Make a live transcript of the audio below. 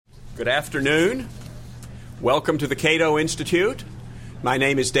Good afternoon. Welcome to the Cato Institute. My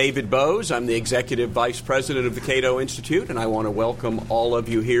name is David Bowes. I'm the Executive Vice President of the Cato Institute, and I want to welcome all of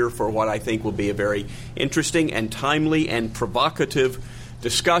you here for what I think will be a very interesting and timely and provocative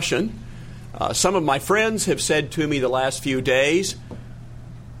discussion. Some of my friends have said to me the last few days,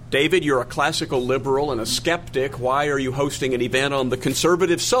 David, you're a classical liberal and a skeptic. Why are you hosting an event on the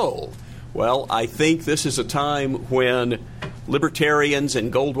conservative soul? Well, I think this is a time when libertarians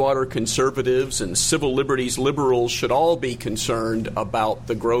and Goldwater conservatives and civil liberties liberals should all be concerned about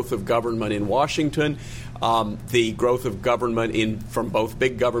the growth of government in Washington, the growth of government from both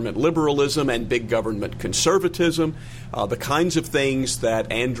big government liberalism and big government conservatism. The kinds of things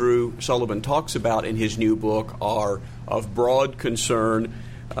that Andrew Sullivan talks about in his new book are of broad concern.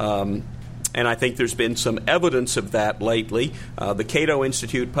 And I think there's been some evidence of that lately. The Cato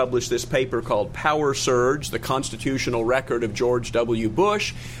Institute published this paper called Power Surge, the Constitutional Record of George W.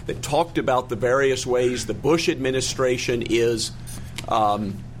 Bush, that talked about the various ways the Bush administration is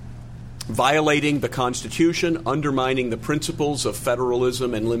violating the Constitution, undermining the principles of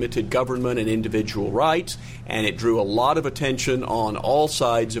federalism and limited government and individual rights, and it drew a lot of attention on all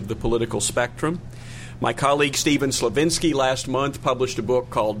sides of the political spectrum. My colleague Stephen Slavinsky last month published a book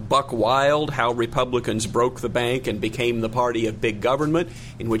called Buck Wild, How Republicans Broke the Bank and Became the Party of Big Government,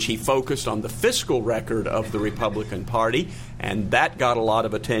 in which he focused on the fiscal record of the Republican Party, and that got a lot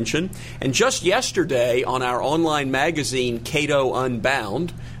of attention. And just yesterday on our online magazine, Cato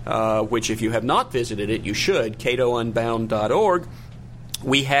Unbound, which if you have not visited it, you should, catounbound.org,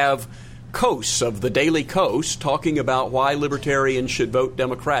 we have Coase of the Daily Coase talking about why libertarians should vote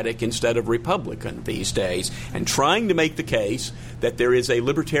Democratic instead of Republican these days, and trying to make the case that there is a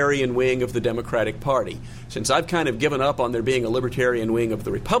libertarian wing of the Democratic Party. Since I've kind of given up on there being a libertarian wing of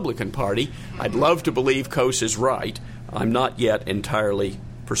the Republican Party, I'd love to believe Coase is right. I'm not yet entirely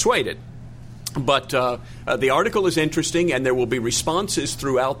persuaded. But the article is interesting, and there will be responses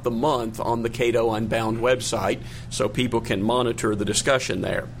throughout the month on the Cato Unbound website, so people can monitor the discussion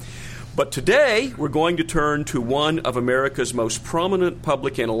there. But today, we're going to turn to one of America's most prominent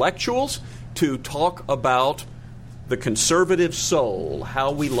public intellectuals to talk about the conservative soul,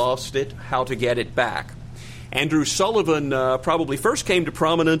 how we lost it, how to get it back. Andrew Sullivan probably first came to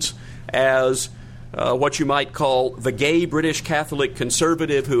prominence as what you might call the gay British Catholic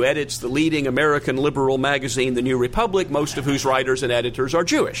conservative who edits the leading American liberal magazine, The New Republic, most of whose writers and editors are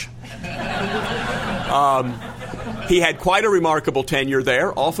Jewish. He had quite a remarkable tenure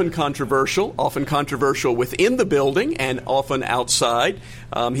there, often controversial within the building and often outside.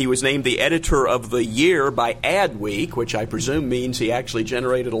 He was named the editor of the year by Adweek, which I presume means he actually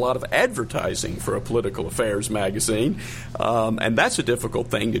generated a lot of advertising for a political affairs magazine, and that's a difficult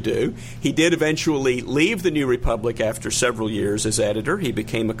thing to do. He did eventually leave the New Republic after several years as editor. He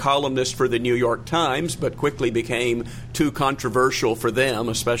became a columnist for the New York Times, but quickly became too controversial for them,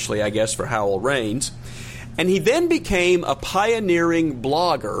 especially, I guess, for Howell Raines. And he then became a pioneering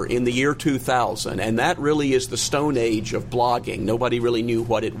blogger in the year 2000, and that really is the stone age of blogging. Nobody really knew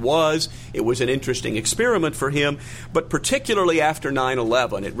what it was. It was an interesting experiment for him, but particularly after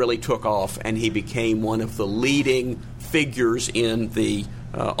 9/11, it really took off, and he became one of the leading figures in the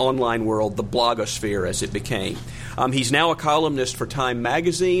online world, the blogosphere as it became. He's now a columnist for Time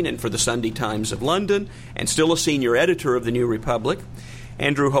magazine and for the Sunday Times of London, and still a senior editor of the New Republic.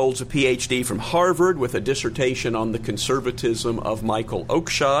 Andrew holds a Ph.D. from Harvard with a dissertation on the conservatism of Michael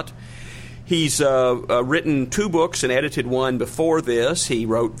Oakeshott. He's written 2 books and edited one before this. He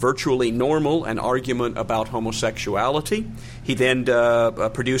wrote Virtually Normal, an argument about homosexuality. He then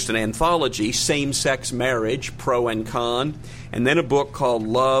produced an anthology, Same-Sex Marriage, Pro and Con, and then a book called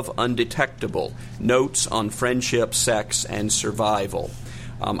Love Undetectable, Notes on Friendship, Sex, and Survival.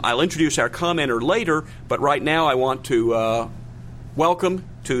 I'll introduce our commenter later, but right now I want to welcome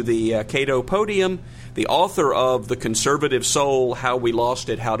to the Cato podium the author of The Conservative Soul, How We Lost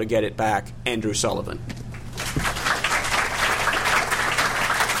It, How to Get It Back, Andrew Sullivan.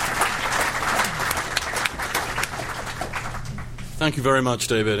 Thank you very much,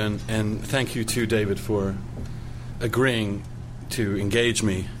 David, and thank you to David for agreeing to engage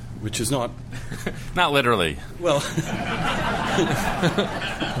me, which is not... Not literally. Well...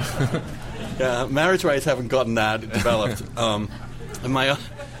 Yeah, marriage rights haven't gotten that developed. And my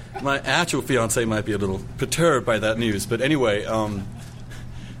actual fiancée might be a little perturbed by that news. But anyway,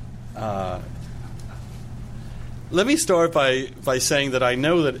 let me start by saying that I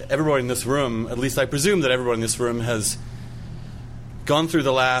know that everybody in this room, at least I presume that everyone in this room, has gone through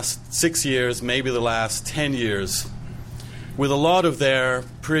the last 6 years, maybe the last 10 years, with a lot of their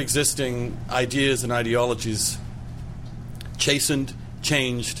pre-existing ideas and ideologies chastened,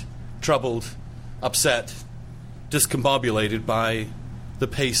 changed, troubled, upset, discombobulated by the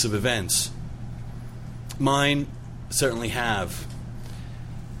pace of events. Mine certainly have.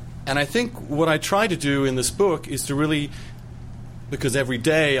 And I think what I try to do in this book is to really, because every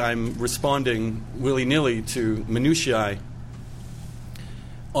day I'm responding willy-nilly to minutiae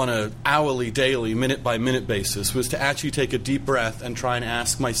on an hourly, daily, minute-by-minute basis, was to actually take a deep breath and try and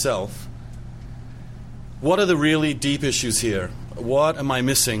ask myself, what are the really deep issues here? What am I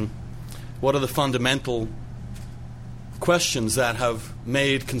missing? What are the fundamental questions that have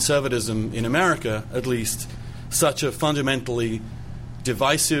made conservatism in America, at least, such a fundamentally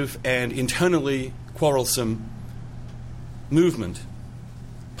divisive and internally quarrelsome movement?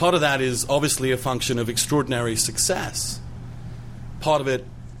 Part of that is obviously a function of extraordinary success. Part of it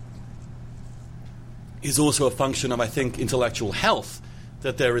is also a function of, I think, intellectual health,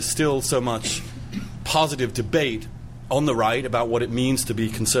 that there is still so much positive debate on the right about what it means to be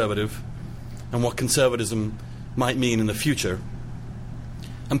conservative and what conservatism might mean in the future.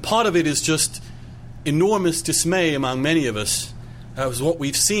 And part of it is just enormous dismay among many of us as what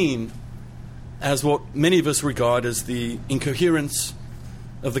we've seen as what many of us regard as the incoherence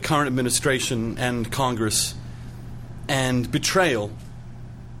of the current administration and Congress and betrayal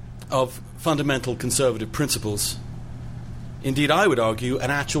of fundamental conservative principles. Indeed, I would argue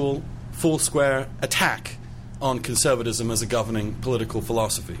an actual full-square attack on conservatism as a governing political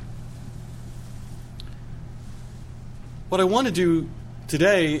philosophy. What I want to do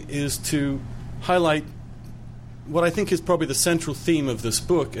today is to highlight what I think is probably the central theme of this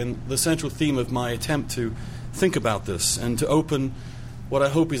book and the central theme of my attempt to think about this and to open what I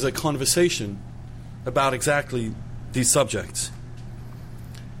hope is a conversation about exactly these subjects.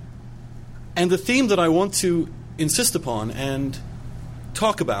 And the theme that I want to insist upon and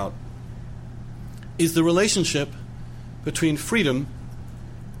talk about is the relationship between freedom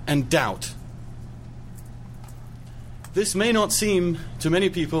and doubt. This may not seem to many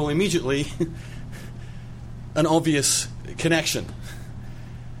people immediately an obvious connection.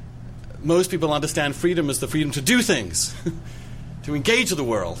 Most people understand freedom as the freedom to do things, to engage with the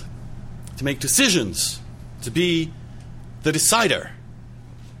world, to make decisions, to be the decider.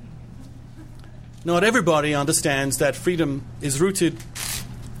 Not everybody understands that freedom is rooted,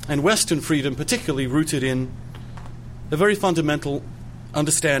 and Western freedom particularly rooted in a very fundamental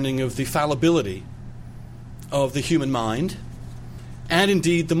understanding of the fallibility of the human mind, and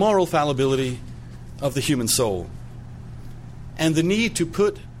indeed the moral fallibility of the human soul, and the need to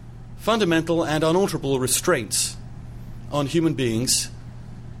put fundamental and unalterable restraints on human beings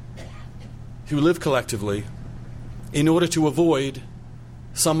who live collectively in order to avoid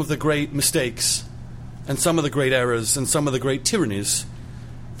some of the great mistakes and some of the great errors and some of the great tyrannies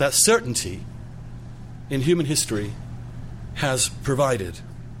that certainty in human history has provided.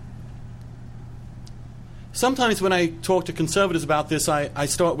 Sometimes when I talk to conservatives about this, I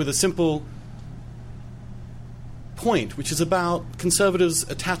start with a simple point, which is about conservatives'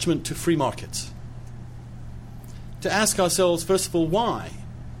 attachment to free markets. To ask ourselves, first of all, why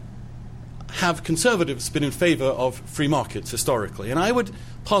have conservatives been in favor of free markets historically? And I would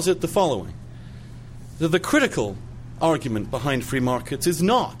posit the following: that the critical argument behind free markets is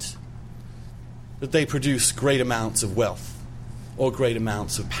not that they produce great amounts of wealth or great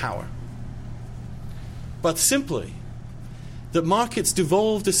amounts of power, but simply that markets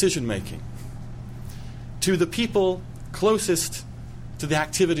devolve decision-making to the people closest to the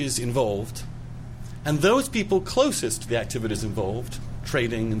activities involved, and those people closest to the activities involved,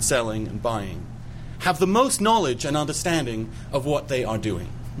 trading and selling and buying, have the most knowledge and understanding of what they are doing.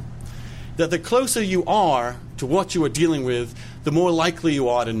 That the closer you are to what you are dealing with, the more likely you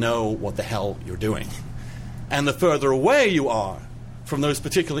are to know what the hell you're doing. And the further away you are from those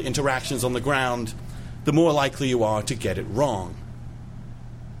particular interactions on the ground, the more likely you are to get it wrong.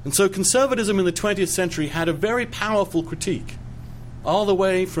 And so conservatism in the 20th century had a very powerful critique, all the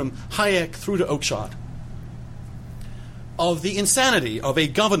way from Hayek through to Oakeshott, of the insanity of a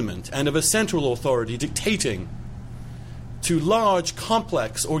government and of a central authority dictating to large,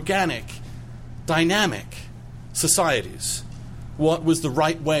 complex, organic, dynamic societies what was the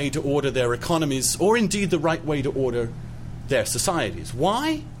right way to order their economies, or indeed the right way to order their societies.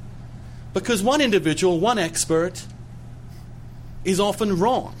 Why? Because one individual, one expert, is often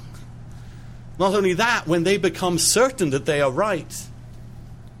wrong. Not only that, when they become certain that they are right,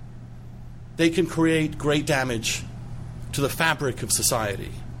 they can create great damage to the fabric of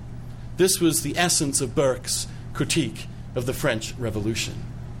society. This was the essence of Burke's critique of the French Revolution.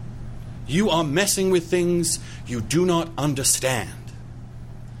 You are messing with things you do not understand.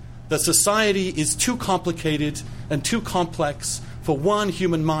 That society is too complicated and too complex for one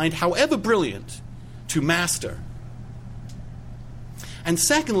human mind, however brilliant, to master. And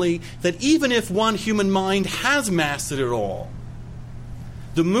secondly, that even if one human mind has mastered it all,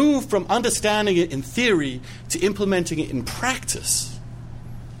 the move from understanding it in theory to implementing it in practice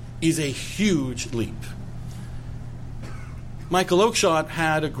is a huge leap. Michael Oakeshott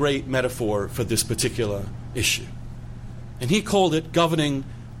had a great metaphor for this particular issue, and he called it governing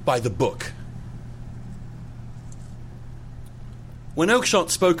by the book. When Oakeshott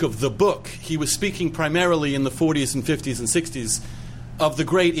spoke of the book, he was speaking primarily in the 40s and 50s and 60s of the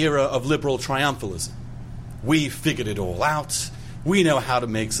great era of liberal triumphalism. We figured it all out. We know how to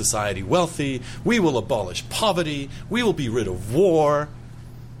make society wealthy. We will abolish poverty. We will be rid of war.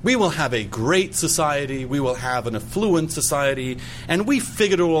 We will have a great society. We will have an affluent society. And we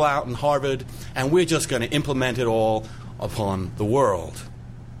figured it all out in Harvard, and we're just going to implement it all upon the world.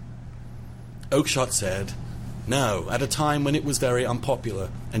 Oakeshott said no, at a time when it was very unpopular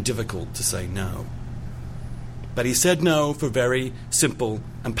and difficult to say no. But he said no for very simple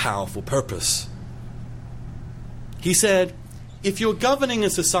and powerful purpose. He said, if you're governing a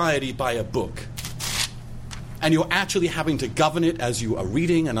society by a book, and you're actually having to govern it as you are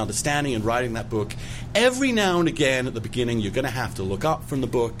reading and understanding and writing that book, every now and again at the beginning you're going to have to look up from the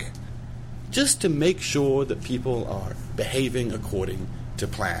book just to make sure that people are behaving according to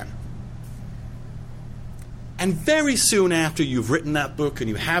plan. And very soon after you've written that book and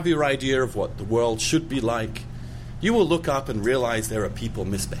you have your idea of what the world should be like, you will look up and realize there are people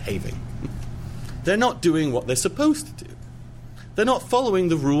misbehaving. They're not doing what they're supposed to do. They're not following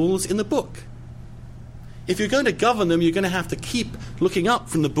the rules in the book. If you're going to govern them, you're going to have to keep looking up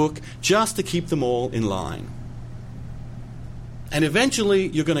from the book just to keep them all in line. And eventually,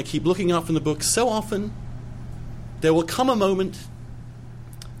 you're going to keep looking up from the book so often, there will come a moment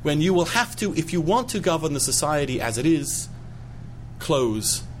when you will have to, if you want to govern the society as it is,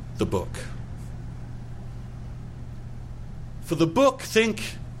 close the book. For the book,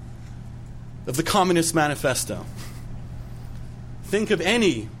 think of the Communist Manifesto. Think of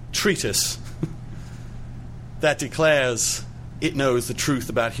any treatise that declares it knows the truth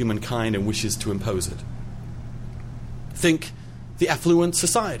about humankind and wishes to impose it. Think the affluent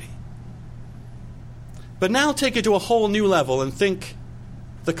society. But now take it to a whole new level and think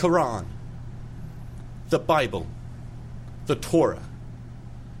the Quran, the Bible, the Torah.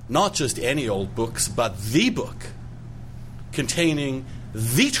 Not just any old books, but the book containing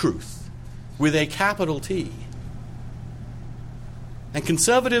the truth with a capital T. And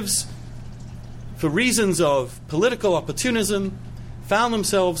conservatives, for reasons of political opportunism, found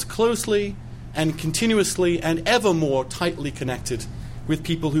themselves closely and continuously and ever more tightly connected with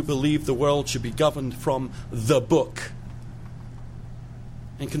people who believed the world should be governed from the book.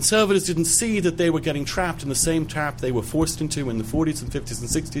 And conservatives didn't see that they were getting trapped in the same trap they were forced into in the 40s and 50s and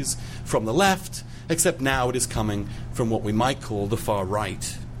 60s from the left, except now it is coming from what we might call the far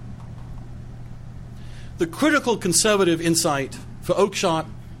right. The critical conservative insight for Oakeshott,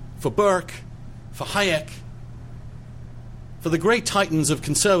 for Burke, for Hayek, for the great titans of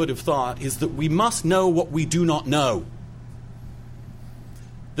conservative thought is that we must know what we do not know.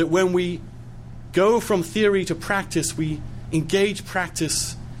 That when we go from theory to practice, we engage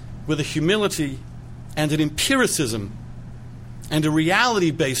practice with a humility and an empiricism and a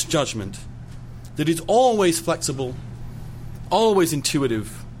reality-based judgment that is always flexible, always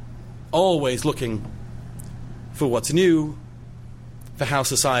intuitive, always looking for what's new, for how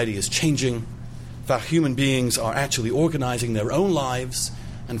society is changing, for how human beings are actually organizing their own lives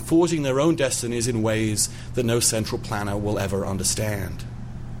and forging their own destinies in ways that no central planner will ever understand.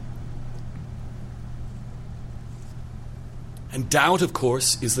 And doubt, of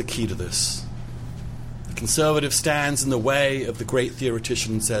course, is the key to this. The conservative stands in the way of the great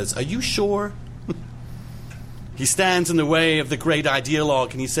theoretician and says, "Are you sure?" He stands in the way of the great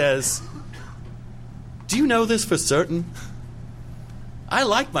ideologue and he says, "Do you know this for certain? I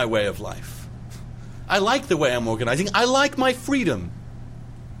like my way of life. I like the way I'm organizing. I like my freedom.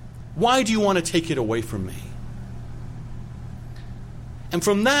 Why do you want to take it away from me?" And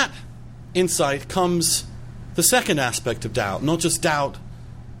from that insight comes the second aspect of doubt, not just doubt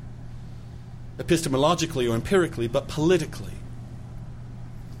epistemologically or empirically, but politically.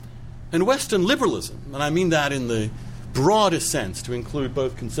 And Western liberalism, and I mean that in the broadest sense to include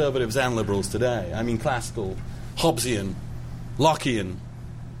both conservatives and liberals today, I mean classical, Hobbesian, Lockean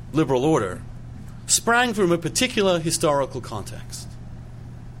liberal order, sprang from a particular historical context.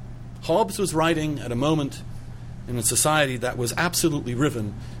 Hobbes was writing at a moment in a society that was absolutely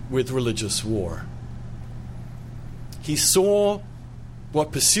riven with religious war. He saw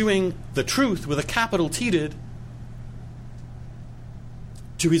what pursuing the truth with a capital T did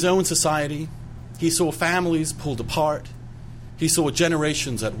to his own society. He saw families pulled apart. He saw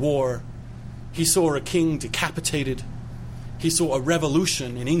generations at war. He saw a king decapitated. He saw a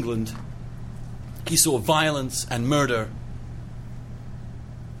revolution in England. He saw violence and murder.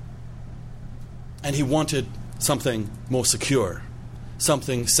 And he wanted something more secure,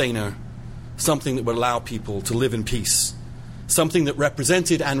 something saner, something that would allow people to live in peace, something that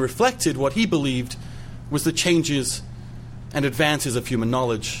represented and reflected what he believed was the changes and advances of human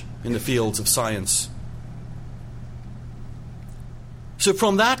knowledge in the fields of science. So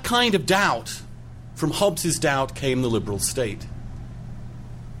from that kind of doubt, from Hobbes's doubt, came the liberal state.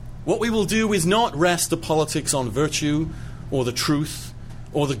 What we will do is not rest the politics on virtue or the truth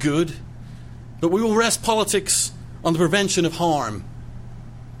or the good, but we will rest politics on the prevention of harm,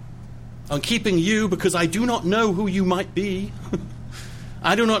 on keeping you, because I do not know who you might be.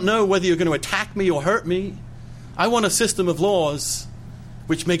 I do not know whether you're going to attack me or hurt me. I want a system of laws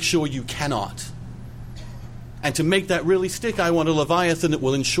which make sure you cannot. And to make that really stick, I want a Leviathan that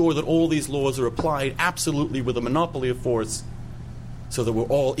will ensure that all these laws are applied absolutely with a monopoly of force, so that we're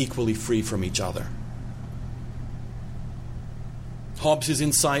all equally free from each other. Hobbes's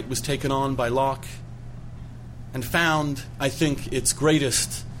insight was taken on by Locke and found, I think, its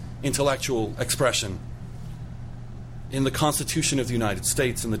greatest intellectual expression in the Constitution of the United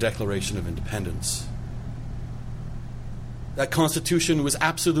States and the Declaration of Independence. That Constitution was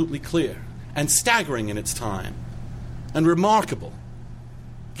absolutely clear and staggering in its time and remarkable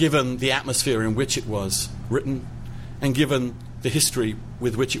given the atmosphere in which it was written and given the history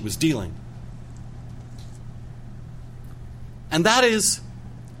with which it was dealing. And that is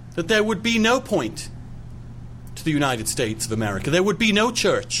that there would be no point to the United States of America. There would be no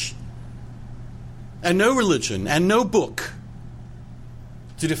church and no religion and no book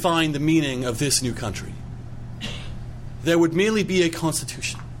to define the meaning of this new country. There would merely be a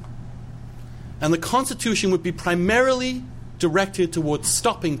constitution. And the constitution would be primarily directed towards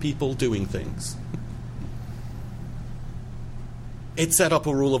stopping people doing things. It set up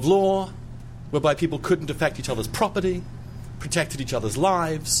a rule of law whereby people couldn't affect each other's property, protected each other's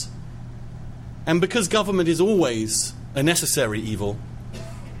lives. And because government is always a necessary evil,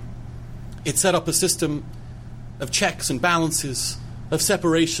 it set up a system of checks and balances, of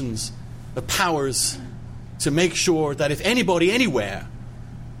separations, of powers, to make sure that if anybody anywhere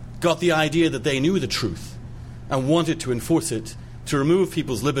got the idea that they knew the truth and wanted to enforce it, to remove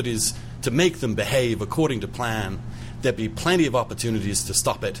people's liberties, to make them behave according to plan, there'd be plenty of opportunities to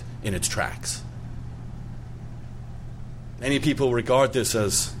stop it in its tracks. Many people regard this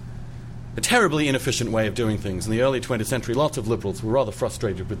as a terribly inefficient way of doing things. In the early 20th century, lots of liberals were rather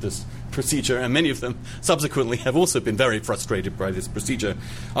frustrated with this procedure, and many of them subsequently have also been very frustrated by this procedure.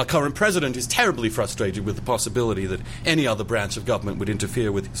 Our current president is terribly frustrated with the possibility that any other branch of government would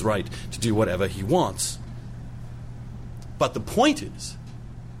interfere with his right to do whatever he wants. But the point is,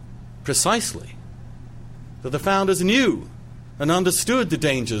 precisely, that the founders knew and understood the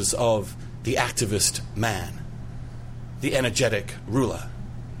dangers of the activist man, the energetic ruler.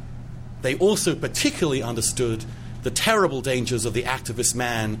 They also particularly understood the terrible dangers of the activist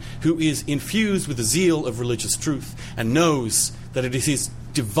man who is infused with the zeal of religious truth and knows that it is his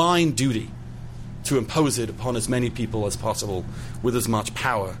divine duty to impose it upon as many people as possible with as much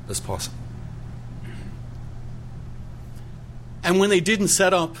power as possible. And when they didn't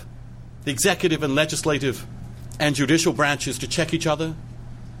set up the executive and legislative and judicial branches to check each other,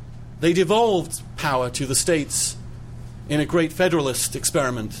 they devolved power to the states in a great federalist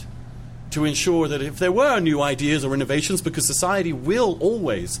experiment to ensure that if there were new ideas or innovations, because society will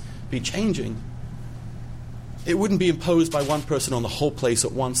always be changing, it wouldn't be imposed by one person on the whole place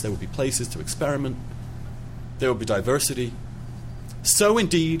at once. There would be places to experiment. There would be diversity. So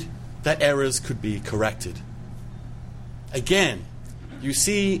indeed that errors could be corrected. Again, you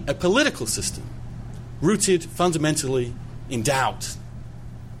see a political system rooted fundamentally in doubt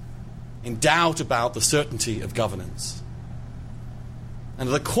about the certainty of governance. And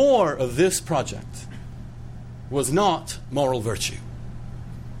the core of this project was not moral virtue,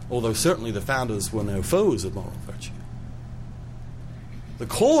 although certainly the founders were no foes of moral virtue. The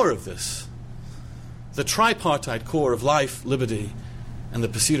core of this, the tripartite core of life, liberty, and the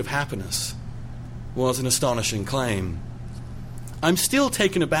pursuit of happiness, was an astonishing claim. I'm still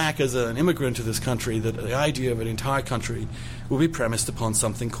taken aback as an immigrant to this country that the idea of an entire country will be premised upon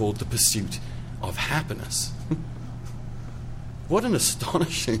something called the pursuit of happiness. What an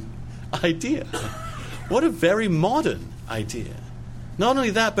astonishing idea. What a very modern idea. Not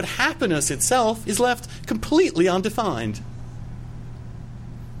only that, but happiness itself is left completely undefined.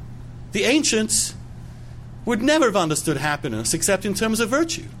 The ancients would never have understood happiness except in terms of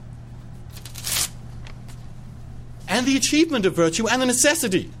virtue. And the achievement of virtue and the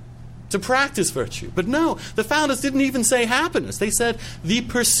necessity to practice virtue. But no, the founders didn't even say happiness. They said the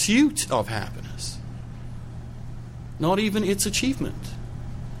pursuit of happiness. Not even its achievement.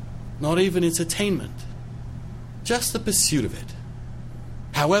 Not even its attainment. Just the pursuit of it.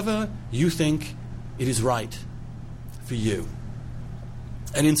 However you think it is right for you.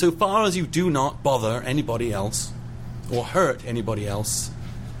 And insofar as you do not bother anybody else or hurt anybody else,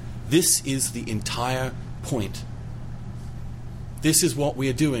 this is the entire point. This is what we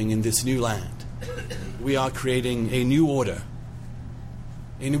are doing in this new land. We are creating a new order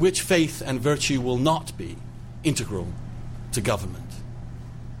in which faith and virtue will not be integral to government.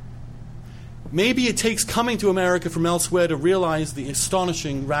 Maybe it takes coming to America from elsewhere to realize the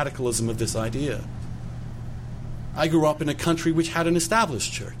astonishing radicalism of this idea. I grew up in a country which had an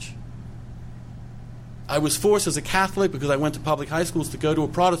established church. I was forced as a Catholic, because I went to public high schools, to go to a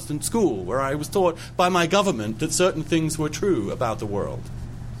Protestant school where I was taught by my government that certain things were true about the world.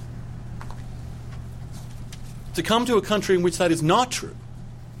 To come to a country in which that is not true,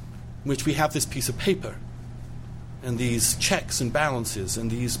 in which we have this piece of paper and these checks and balances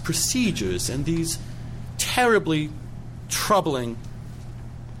and these procedures and these terribly troubling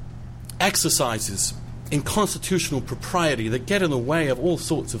exercises in constitutional propriety that get in the way of all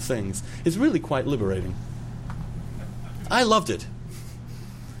sorts of things, is really quite liberating. I loved it.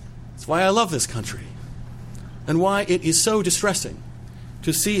 That's why I love this country, and why it is so distressing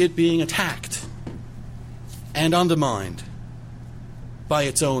to see it being attacked and undermined by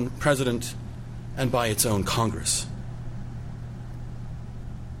its own president and by its own Congress.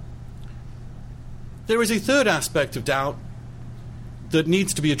 There is a third aspect of doubt that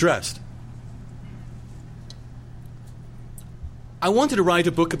needs to be addressed. I wanted to write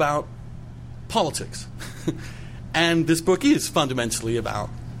a book about politics. And this book is fundamentally about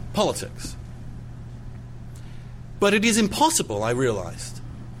politics. But it is impossible, I realized,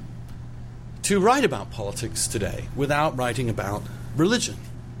 to write about politics today without writing about religion.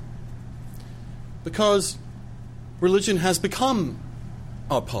 Because religion has become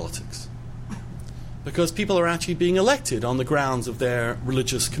our politics. Because people are actually being elected on the grounds of their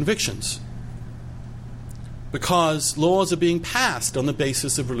religious convictions. Because laws are being passed on the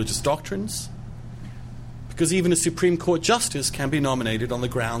basis of religious doctrines. Because even a Supreme Court justice can be nominated on the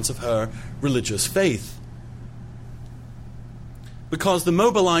grounds of her religious faith. Because the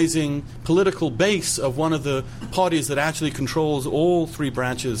mobilizing political base of one of the parties that actually controls all three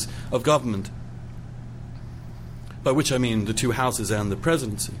branches of government, by which I mean the two houses and the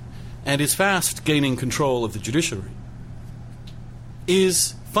presidency, and is fast gaining control of the judiciary,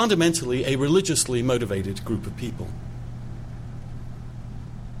 is fundamentally a religiously motivated group of people.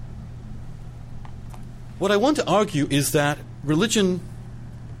 What I want to argue is that religion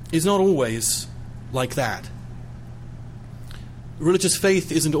is not always like that. Religious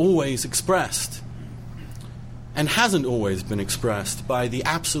faith isn't always expressed, and hasn't always been expressed, by the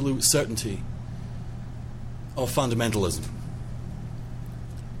absolute certainty of fundamentalism.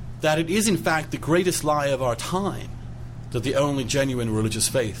 That it is in fact the greatest lie of our time that the only genuine religious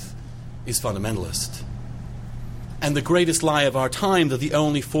faith is fundamentalist. And the greatest lie of our time that the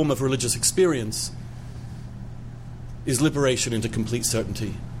only form of religious experience is liberation into complete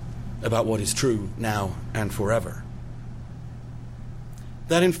certainty about what is true now and forever.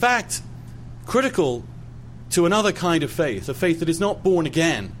 That in fact, critical to another kind of faith, a faith that is not born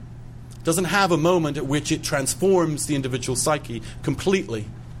again, doesn't have a moment at which it transforms the individual psyche completely,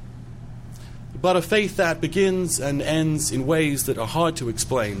 but a faith that begins and ends in ways that are hard to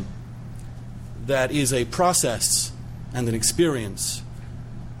explain, that is a process and an experience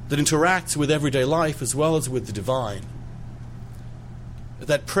that interacts with everyday life as well as with the divine,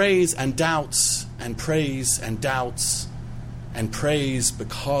 that prays and doubts and prays and doubts and prays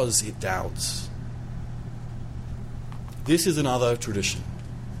because it doubts. This is another tradition.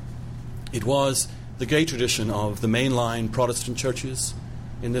 It was the gay tradition of the mainline Protestant churches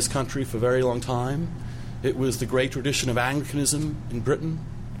in this country for a very long time. It was the great tradition of Anglicanism in Britain.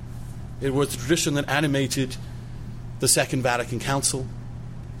 It was the tradition that animated the Second Vatican Council.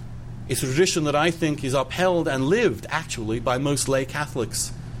 It's a tradition that I think is upheld and lived, actually, by most lay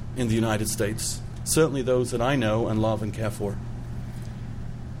Catholics in the United States, certainly those that I know and love and care for.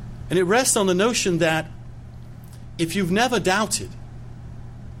 And it rests on the notion that if you've never doubted,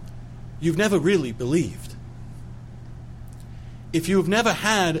 you've never really believed. If you have never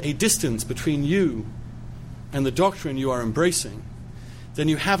had a distance between you and the doctrine you are embracing, then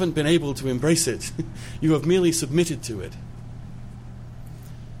you haven't been able to embrace it. You have merely submitted to it.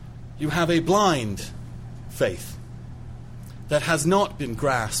 You have a blind faith that has not been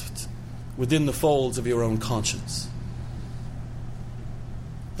grasped within the folds of your own conscience.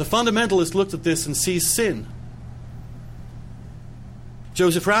 The fundamentalist looked at this and sees sin.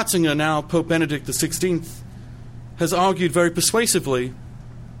 Joseph Ratzinger, now Pope Benedict XVI, has argued very persuasively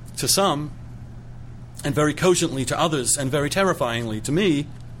to some, and very cogently to others, and very terrifyingly to me,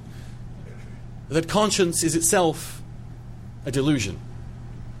 that conscience is itself a delusion.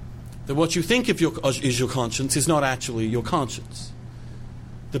 That what you think is your conscience is not actually your conscience.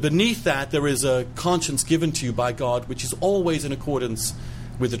 That beneath that there is a conscience given to you by God which is always in accordance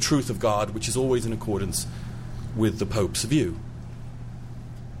with the truth of God, which is always in accordance with the Pope's view.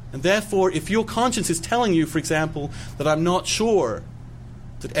 And therefore, if your conscience is telling you, for example, that I'm not sure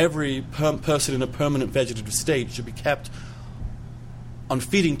that every person in a permanent vegetative state should be kept on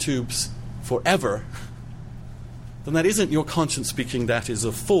feeding tubes forever, then that isn't your conscience speaking, that is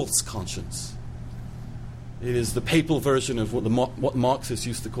a false conscience. It is the papal version of what Marxists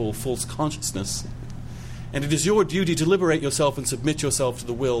used to call false consciousness. And it is your duty to liberate yourself and submit yourself to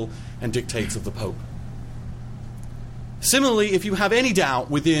the will and dictates of the Pope. Similarly, if you have any doubt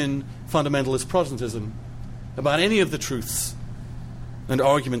within fundamentalist Protestantism about any of the truths and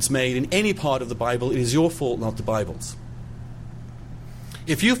arguments made in any part of the Bible, it is your fault, not the Bible's.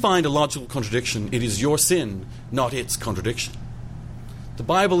 If you find a logical contradiction, it is your sin, not its contradiction. The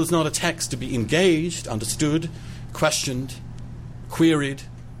Bible is not a text to be engaged, understood, questioned, queried,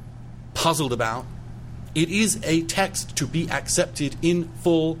 puzzled about. It is a text to be accepted in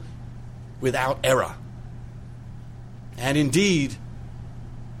full, without error. And indeed,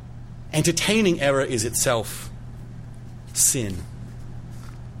 entertaining error is itself sin.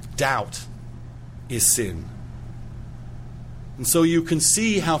 Doubt is sin. And so you can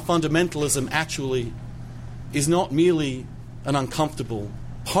see how fundamentalism actually is not merely an uncomfortable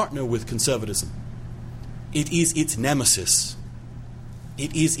partner with conservatism. It is its nemesis.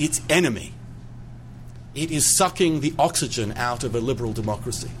 It is its enemy. It is sucking the oxygen out of a liberal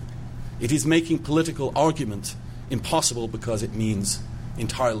democracy. It is making political argument impossible because it means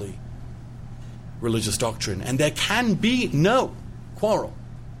entirely religious doctrine. And there can be no quarrel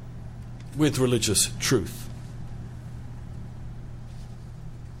with religious truth.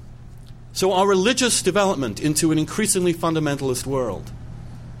 So our religious development into an increasingly fundamentalist world,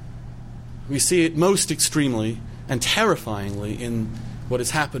 we see it most extremely and terrifyingly in what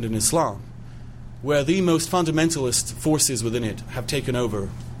has happened in Islam, where the most fundamentalist forces within it have taken over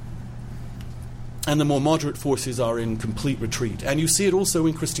and the more moderate forces are in complete retreat. And you see it also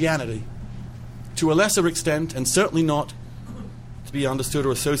in Christianity, to a lesser extent, and certainly not to be understood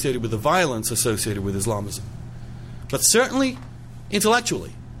or associated with the violence associated with Islamism, but certainly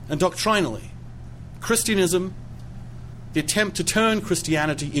intellectually and doctrinally. Christianism, the attempt to turn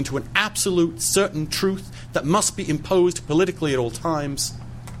Christianity into an absolute certain truth that must be imposed politically at all times,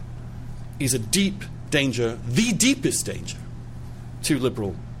 is a deep danger, the deepest danger, to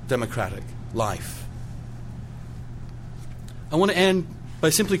liberal democratic life. I want to end by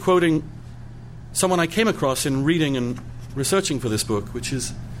simply quoting someone I came across in reading and researching for this book, which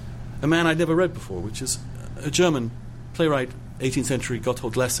is a man I'd never read before, which is a German playwright, 18th century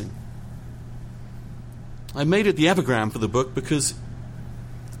Gotthold Lessing. I made it the epigram for the book because,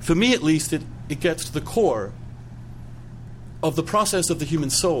 for me at least, it gets to the core of the process of the human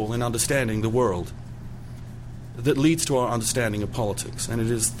soul in understanding the world that leads to our understanding of politics. And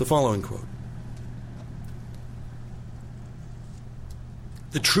it is the following quote: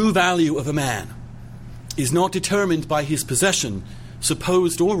 "The true value of a man is not determined by his possession,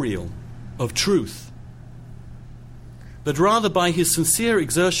 supposed or real, of truth, but rather by his sincere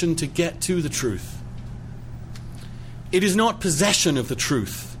exertion to get to the truth. It is not possession of the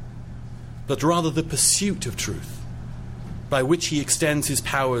truth, but rather the pursuit of truth, by which he extends his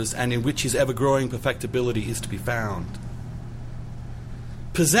powers and in which his ever-growing perfectibility is to be found.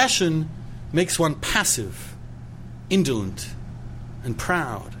 Possession makes one passive, indolent, and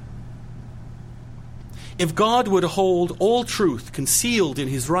proud. If God were to hold all truth concealed in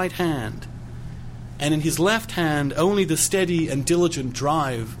his right hand, and in his left hand only the steady and diligent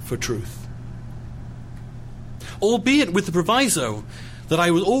drive for truth, albeit with the proviso that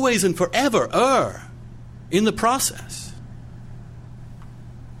I will always and forever err in the process,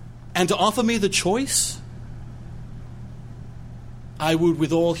 and to offer me the choice, I would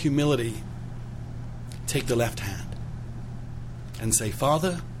with all humility take the left hand and say,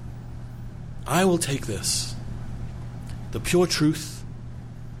 Father, I will take this. The pure truth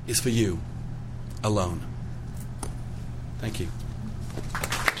is for you alone." Thank you.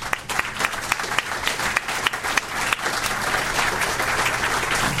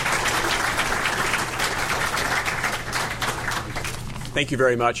 Thank you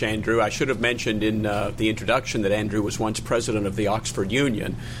very much, Andrew. I should have mentioned in the introduction that Andrew was once president of the Oxford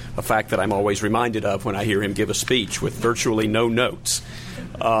Union, a fact that I'm always reminded of when I hear him give a speech with virtually no notes.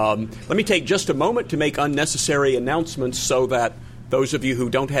 Let me take just a moment to make unnecessary announcements so that those of you who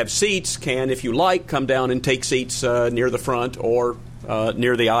don't have seats can, if you like, come down and take seats near the front or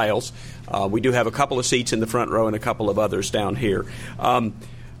near the aisles. We do have a couple of seats in the front row and a couple of others down here.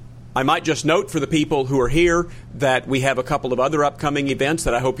 I might just note for the people who are here that we have a couple of other upcoming events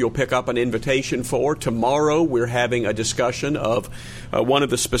that I hope you'll pick up an invitation for. Tomorrow we're having a discussion of one of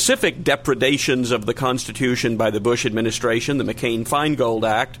the specific depredations of the Constitution by the Bush administration, the McCain-Feingold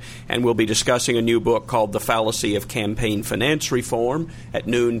Act, and we'll be discussing a new book called The Fallacy of Campaign Finance Reform at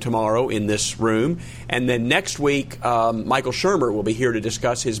noon tomorrow in this room. And then next week, Michael Shermer will be here to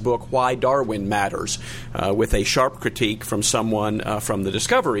discuss his book, Why Darwin Matters, with a sharp critique from someone from the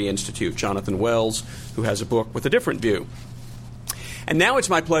Discovery Institute, Jonathan Wells, who has a book with a different view. And now it's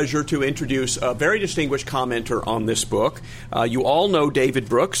my pleasure to introduce a very distinguished commenter on this book. You all know David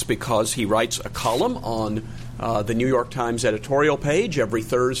Brooks because he writes a column on the New York Times editorial page every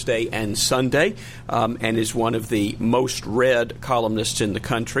Thursday and Sunday, and is one of the most read columnists in the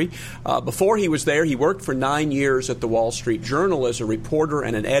country. Before he was there, he worked for 9 years at the Wall Street Journal as a reporter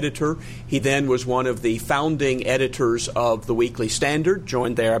and an editor. He then was one of the founding editors of the Weekly Standard,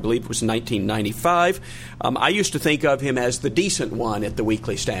 joined there, I believe it was in 1995. I used to think of him as the decent one at the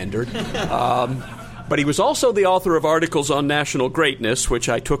Weekly Standard. But he was also the author of articles on national greatness, which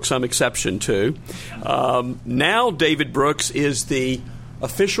I took some exception to. Now David Brooks is the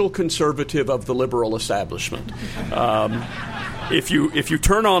official conservative of the liberal establishment. If you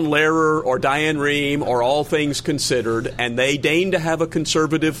turn on Lehrer or Diane Rehm or All Things Considered, and they deign to have a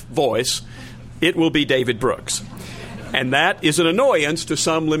conservative voice, it will be David Brooks. And that is an annoyance to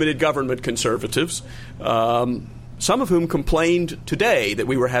some limited government conservatives, some of whom complained today that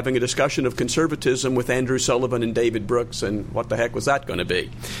we were having a discussion of conservatism with Andrew Sullivan and David Brooks, and what the heck was that going to be?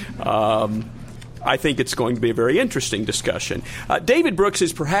 I think it's going to be a very interesting discussion. David Brooks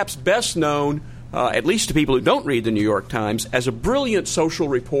is perhaps best known, at least to people who don't read the New York Times, as a brilliant social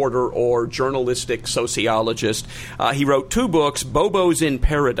reporter or journalistic sociologist. He wrote 2 books, Bobos in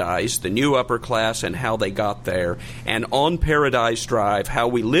Paradise, The New Upper Class and How They Got There, and On Paradise Drive, How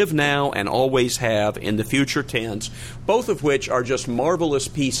We Live Now and Always Have in the Future Tense, both of which are just marvelous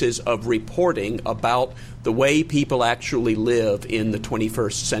pieces of reporting about the way people actually live in the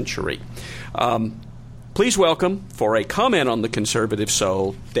 21st century. Please welcome, for a comment on the conservative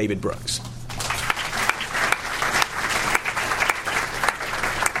soul, David Brooks.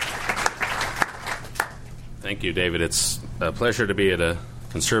 Thank you, David. It's a pleasure to be at a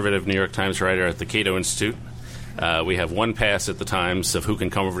conservative New York Times writer at the Cato Institute. We have one pass at the Times of who can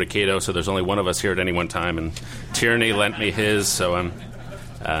come over to Cato, so there's only one of us here at any one time, and Tierney lent me his, so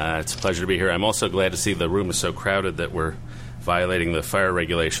it's a pleasure to be here. I'm also glad to see the room is so crowded that we're violating the fire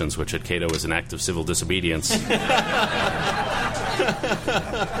regulations, which at Cato is an act of civil disobedience.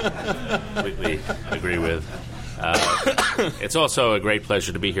 Completely agree with. It's also a great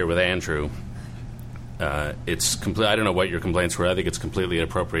pleasure to be here with Andrew. It's I don't know what your complaints were. I think it's completely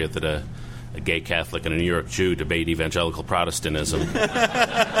inappropriate that a gay Catholic and a New York Jew debate evangelical Protestantism.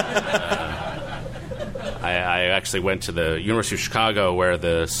 I actually went to the University of Chicago, where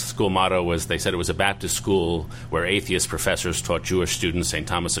the school motto was, they said it was a Baptist school where atheist professors taught Jewish students St.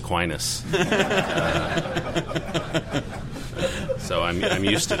 Thomas Aquinas. So I'm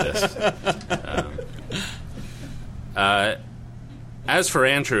used to this. As for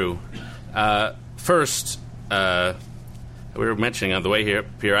Andrew, first, we were mentioning on the way here,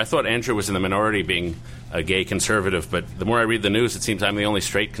 I thought Andrew was in the minority being a gay conservative, but the more I read the news, it seems I'm the only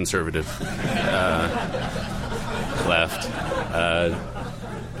straight conservative left.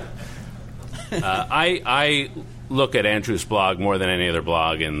 I look at Andrew's blog more than any other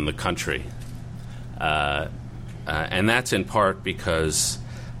blog in the country, and that's in part because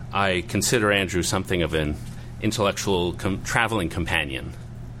I consider Andrew something of an intellectual traveling companion.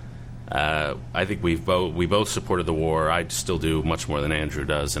 I think we both supported the war. I still do much more than Andrew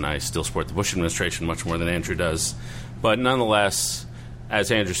does, and I still support the Bush administration much more than Andrew does. But nonetheless,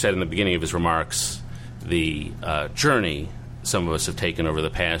 as Andrew said in the beginning of his remarks, the journey some of us have taken over the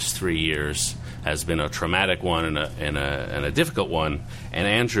past 3 years has been a traumatic one and a difficult one. And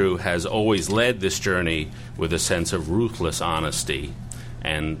Andrew has always led this journey with a sense of ruthless honesty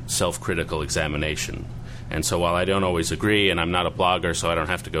and self-critical examination. And so while I don't always agree, and I'm not a blogger, so I don't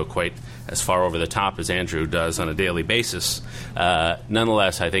have to go quite as far over the top as Andrew does on a daily basis,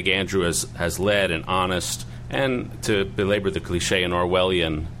 nonetheless, I think Andrew has led an honest and, to belabor the cliche, an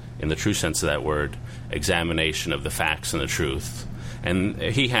Orwellian, in the true sense of that word, examination of the facts and the truth. And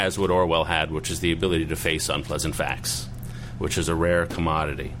he has what Orwell had, which is the ability to face unpleasant facts, which is a rare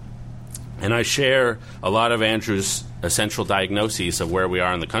commodity. And I share a lot of Andrew's essential diagnoses of where we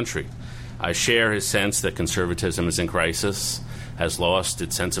are in the country. I share his sense that conservatism is in crisis, has lost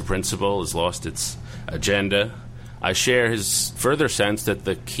its sense of principle, has lost its agenda. I share his further sense that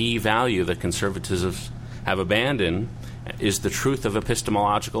the key value that conservatives have abandoned is the truth of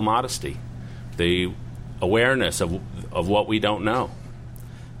epistemological modesty, the awareness of what we don't know.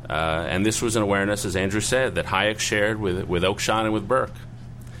 And this was an awareness, as Andrew said, that Hayek shared with Oakeshott and with Burke,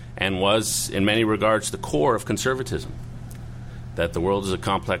 and was, in many regards, the core of conservatism, that the world is a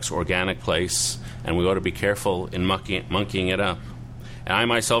complex, organic place, and we ought to be careful in monkeying it up. And I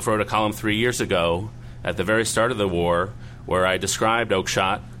myself wrote a column 3 years ago at the very start of the war where I described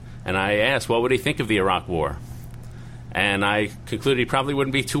Oakeshott, and I asked, what would he think of the Iraq War? And I concluded he probably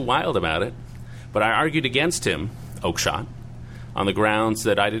wouldn't be too wild about it. But I argued against him, Oakeshott, on the grounds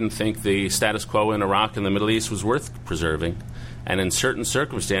that I didn't think the status quo in Iraq and the Middle East was worth preserving. And in certain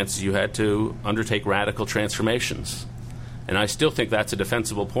circumstances, you had to undertake radical transformations. And I still think that's a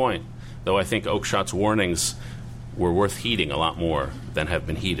defensible point, though I think Oakeshott's warnings were worth heeding a lot more than have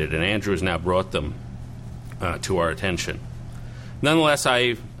been heeded. And Andrew has now brought them to our attention. Nonetheless,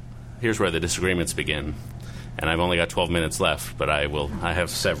 here's where the disagreements begin. And I've only got 12 minutes left, but I have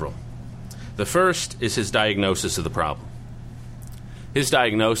several. The first is his diagnosis of the problem. His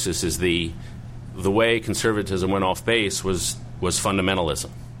diagnosis is the way conservatism went off base was fundamentalism,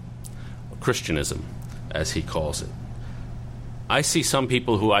 Christianism, as he calls it. I see some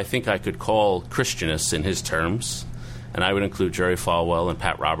people who I think I could call Christianists in his terms, and I would include Jerry Falwell and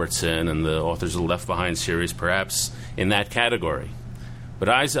Pat Robertson and the authors of the Left Behind series perhaps in that category. But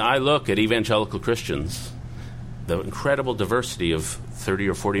as I look at evangelical Christians, the incredible diversity of 30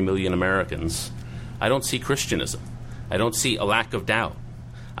 or 40 million Americans, I don't see Christianism. I don't see a lack of doubt.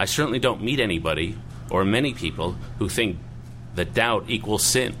 I certainly don't meet anybody or many people who think that doubt equals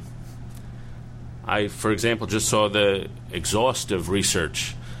sin. I, for example, just saw the exhaustive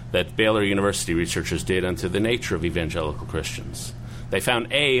research that Baylor University researchers did into the nature of evangelical Christians. They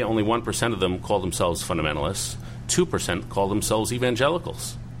found, only 1% of them call themselves fundamentalists, 2% call themselves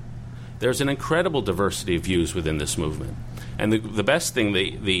evangelicals. There's an incredible diversity of views within this movement. And the best thing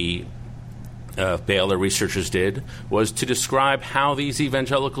the Baylor researchers did was to describe how these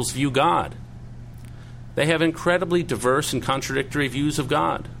evangelicals view God. They have incredibly diverse and contradictory views of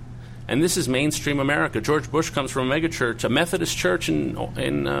God. And this is mainstream America. George Bush comes from a megachurch, a Methodist church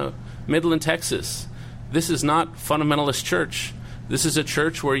in Midland, Texas. This is not fundamentalist church. This is a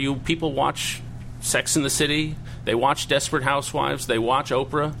church where people watch Sex and the City, they watch Desperate Housewives, they watch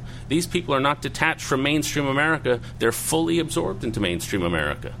Oprah. These people are not detached from mainstream America. They're fully absorbed into mainstream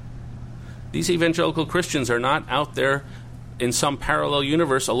America. These evangelical Christians are not out there in some parallel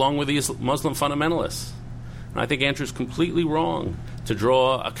universe along with these Muslim fundamentalists. And I think Andrew's completely wrong to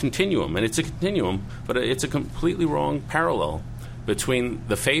draw a continuum, and it's a continuum, but it's a completely wrong parallel between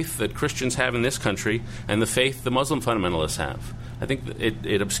the faith that Christians have in this country and the faith the Muslim fundamentalists have. I think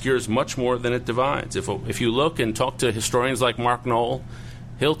it obscures much more than it divides. If you look and talk to historians like Mark Knoll,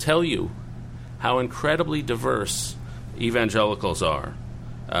 he'll tell you how incredibly diverse evangelicals are,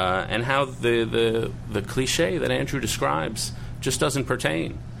 and how the cliche that Andrew describes just doesn't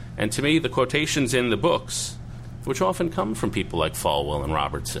pertain. And to me, the quotations in the books, which often come from people like Falwell and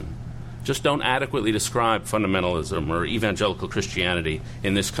Robertson, just don't adequately describe fundamentalism or evangelical Christianity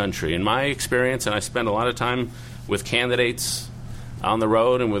in this country. In my experience, and I spend a lot of time with candidates on the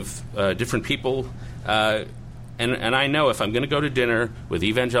road and with different people, and I know if I'm going to go to dinner with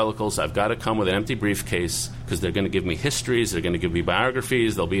evangelicals, I've got to come with an empty briefcase because they're going to give me histories, they're going to give me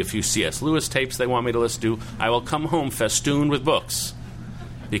biographies, there'll be a few C.S. Lewis tapes they want me to listen to. I will come home festooned with books,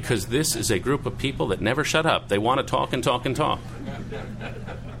 because this is a group of people that never shut up. They want to talk and talk and talk.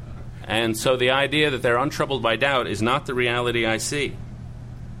 And so the idea that they're untroubled by doubt is not the reality I see.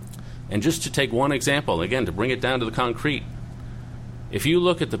 And just to take one example, again, to bring it down to the concrete, if you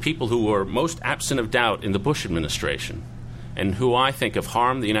look at the people who were most absent of doubt in the Bush administration, and who I think have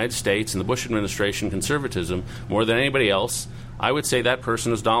harmed the United States and the Bush administration conservatism more than anybody else, I would say that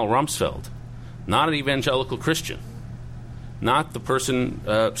person is Donald Rumsfeld, not an evangelical Christian, not the person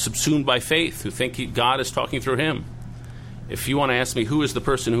subsumed by faith who think God is talking through him. If you want to ask me who is the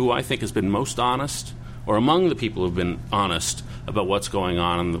person who I think has been most honest, or among the people who have been honest about what's going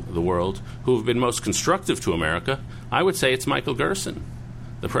on in the world, who have been most constructive to America, I would say it's Michael Gerson,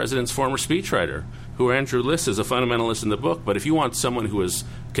 the president's former speechwriter, who Andrew lists as a fundamentalist in the book. But if you want someone who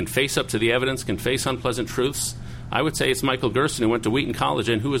can face up to the evidence, can face unpleasant truths, I would say it's Michael Gerson, who went to Wheaton College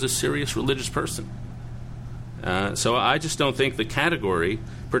and who is a serious religious person. So I just don't think the category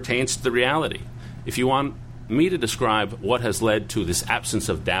pertains to the reality. If you want me to describe what has led to this absence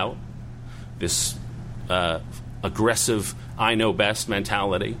of doubt, this aggressive I know best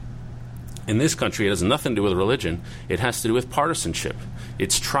mentality, in this country it has nothing to do with religion. It has to do with partisanship.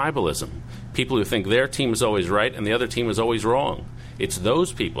 It's tribalism. People who think their team is always right and the other team is always wrong. It's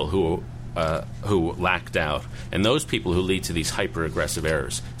those people who lack doubt, and those people who lead to these hyper-aggressive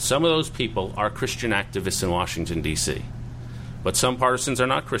errors. Some of those people are Christian activists in Washington, D.C., but some partisans are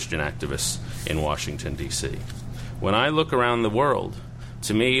not Christian activists in Washington, D.C. When I look around the world,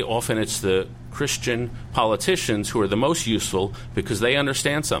 to me, often it's the Christian politicians who are the most useful because they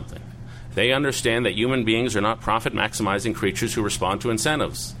understand something. They understand that human beings are not profit-maximizing creatures who respond to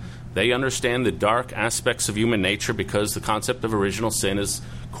incentives. They understand the dark aspects of human nature because the concept of original sin is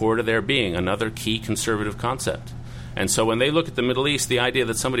core to their being, another key conservative concept. And so when they look at the Middle East, the idea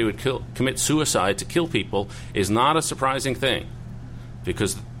that somebody would commit suicide to kill people is not a surprising thing,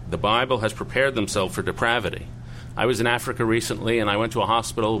 because the Bible has prepared themselves for depravity. I was in Africa recently, and I went to a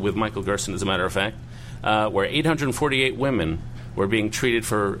hospital with Michael Gerson, as a matter of fact, where 848 women were being treated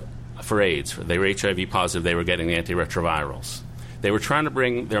for AIDS. They were HIV positive. They were getting the antiretrovirals. They were trying to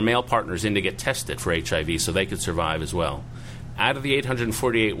bring their male partners in to get tested for HIV so they could survive as well. Out of the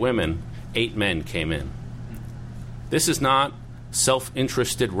 848 women, 8 men came in. This is not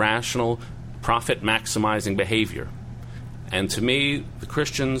self-interested, rational, profit-maximizing behavior. And to me, the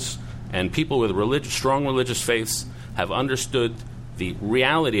Christians and people with strong religious faiths have understood the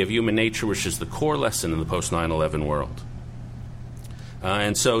reality of human nature, which is the core lesson in the post-9/11 world.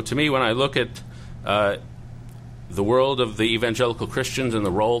 And so to me, when I look at the world of the evangelical Christians and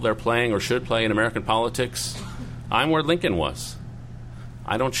the role they're playing or should play in American politics, I'm where Lincoln was.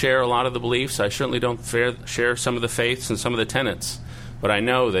 I don't share a lot of the beliefs. I certainly don't share some of the faiths and some of the tenets. But I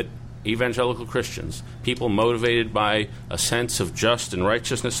know that evangelical Christians, people motivated by a sense of just and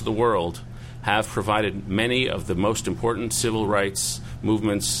righteousness of the world, have provided many of the most important civil rights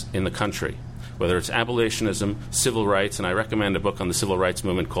movements in the country, whether it's abolitionism, civil rights, and I recommend a book on the civil rights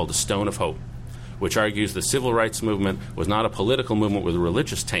movement called The Stone of Hope, which argues the civil rights movement was not a political movement with a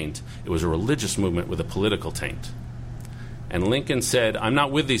religious taint. It was a religious movement with a political taint. And Lincoln said, I'm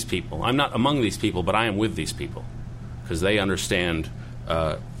not with these people. I'm not among these people, but I am with these people, because they understand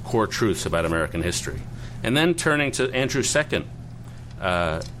core truths about American history. And then turning to Andrew's second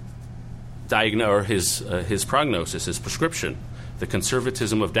his prognosis, his prescription, the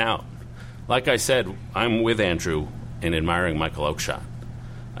conservatism of doubt. Like I said, I'm with Andrew in admiring Michael Oakeshott.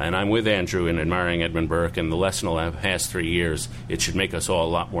 And I'm with Andrew in admiring Edmund Burke, and the lesson of the past 3 years, it should make us all a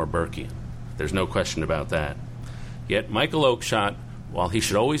lot more Burkean. There's no question about that. Yet Michael Oakeshott, while he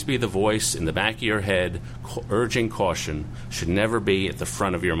should always be the voice in the back of your head, urging caution, should never be at the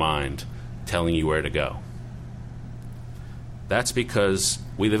front of your mind, telling you where to go. That's because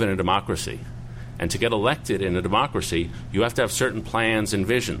we live in a democracy. And to get elected in a democracy, you have to have certain plans and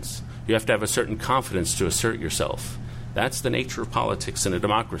visions. You have to have a certain confidence to assert yourself. That's the nature of politics in a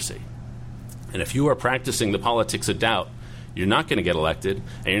democracy. And if you are practicing the politics of doubt, you're not going to get elected,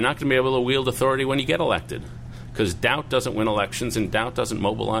 and you're not going to be able to wield authority when you get elected, because doubt doesn't win elections, and doubt doesn't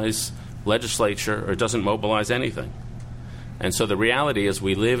mobilize legislature, or doesn't mobilize anything. And so the reality is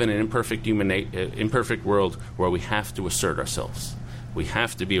we live in an imperfect world where we have to assert ourselves. We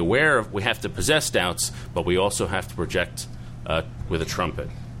have to be aware of, we have to possess doubts, but we also have to project with a trumpet.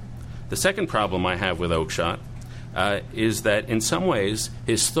 The second problem I have with Oakeshott is that in some ways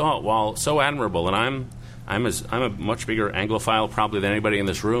his thought, while so admirable, and I'm a much bigger Anglophile probably than anybody in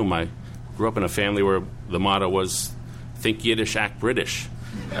this room. I grew up in a family where the motto was "Think Yiddish, act British."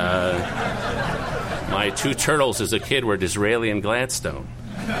 My two turtles as a kid were Disraeli and Gladstone.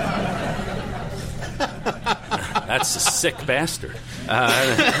 That's a sick bastard.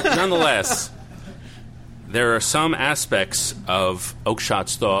 Nonetheless, there are some aspects of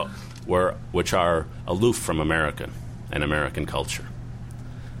Oakeshott's thought which are aloof from American and American culture.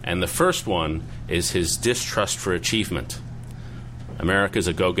 And the first one is his distrust for achievement. America is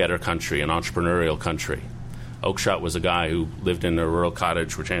a go-getter country, an entrepreneurial country. Oakeshott was a guy who lived in a rural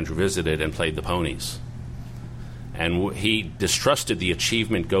cottage, which Andrew visited, and played the ponies. And he distrusted the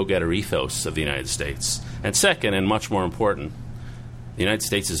achievement go-getter ethos of the United States. And second, and much more important, the United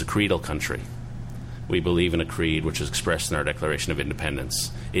States is a creedal country. We believe in a creed which is expressed in our Declaration of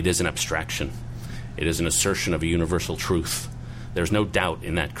Independence. It is an abstraction. It is an assertion of a universal truth. There's no doubt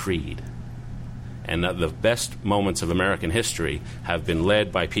in that creed. And the best moments of American history have been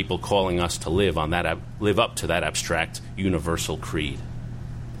led by people calling us to live up to that abstract universal creed.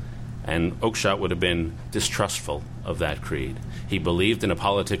 And Oakeshott would have been distrustful of that creed. He believed in a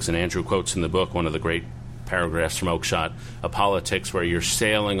politics, and Andrew quotes in the book one of the great paragraphs from Oakeshott, a politics where you're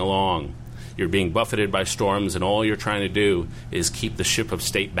sailing along, you're being buffeted by storms, and all you're trying to do is keep the ship of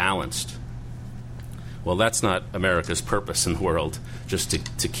state balanced. Well, that's not America's purpose in the world, just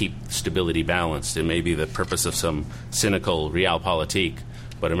to keep stability balanced. It may be the purpose of some cynical realpolitik,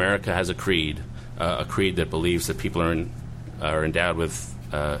 but America has a creed that believes that people are endowed with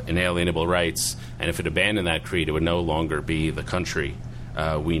inalienable rights, and if it abandoned that creed, it would no longer be the country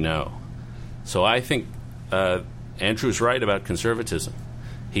we know. So I think Andrew's right about conservatism.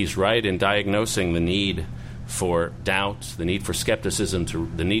 He's right in diagnosing the need for doubt, the need for skepticism,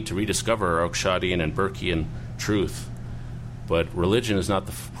 the need to rediscover our Oakeshottian and Burkean truth. But religion is not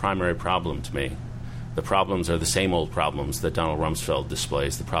the primary problem to me. The problems are the same old problems that Donald Rumsfeld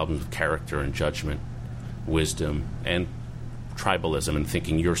displays, the problems of character and judgment, wisdom, and tribalism, and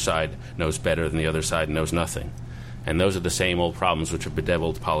thinking your side knows better than the other side and knows nothing. And those are the same old problems which have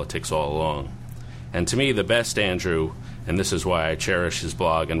bedeviled politics all along. And to me, the best Andrew, and this is why I cherish his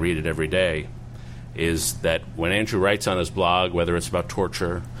blog and read it every day, is that when Andrew writes on his blog, whether it's about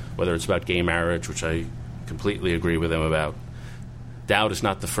torture, whether it's about gay marriage, which I completely agree with him about, doubt is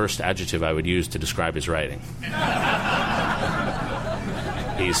not the first adjective I would use to describe his writing.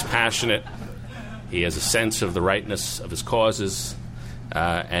 He's passionate. He has a sense of the rightness of his causes,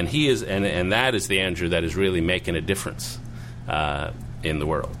 and he is, and that is the Andrew that is really making a difference in the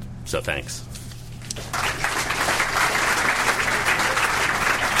world. So thanks.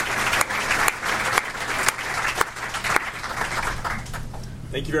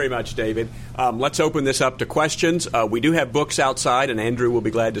 Thank you very much, David. Let's open this up to questions. We do have books outside, and Andrew will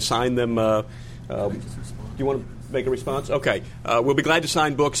be glad to sign them. Do you want to make a response? Okay. We'll be glad to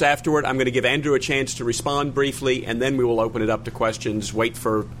sign books afterward. I'm going to give Andrew a chance to respond briefly, and then we will open it up to questions. Wait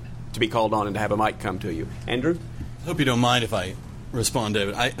to be called on and to have a mic come to you. Andrew? I hope you don't mind if I respond,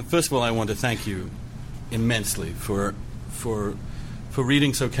 David. First of all, I want to thank you immensely for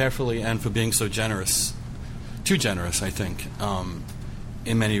reading so carefully and for being so generous. Too generous, I think.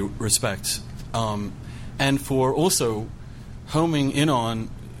 In many respects, and for also homing in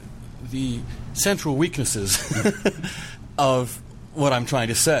on the central weaknesses of what I'm trying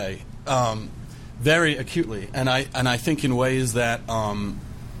to say very acutely, and I think in ways that are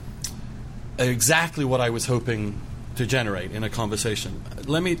exactly what I was hoping to generate in a conversation.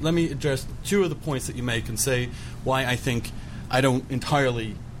 Let me address two of the points that you make and say why I think I don't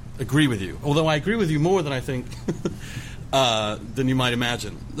entirely agree with you, although I agree with you more than I think. Than you might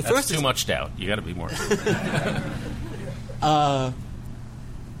imagine. That's too much doubt. You got to be more.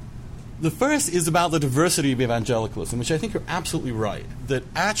 The first is about the diversity of evangelicalism, which I think you're absolutely right. That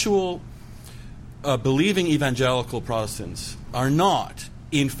actual believing evangelical Protestants are not,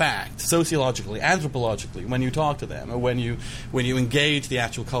 in fact, sociologically, anthropologically, when you talk to them or when you engage the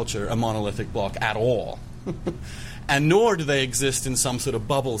actual culture, a monolithic block at all. And nor do they exist in some sort of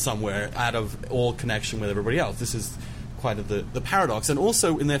bubble somewhere out of all connection with everybody else. This is quite the paradox. And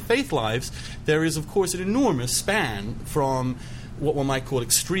also in their faith lives, there is, of course, an enormous span from what one might call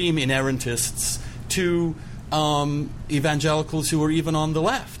extreme inerrantists to evangelicals who are even on the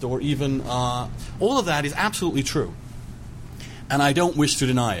left, or even all of that is absolutely true. And I don't wish to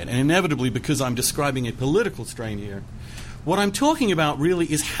deny it. And inevitably, because I'm describing a political strain here, what I'm talking about really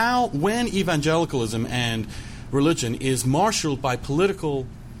is how, when evangelicalism and religion is marshaled by political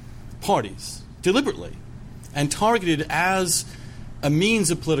parties deliberately and targeted as a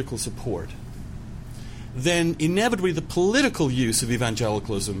means of political support, then inevitably the political use of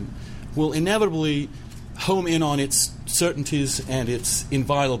evangelicalism will inevitably home in on its certainties and its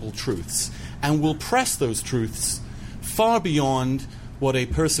inviolable truths, and will press those truths far beyond what a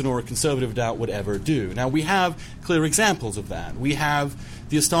person or a conservative doubt would ever do. Now, we have clear examples of that. We have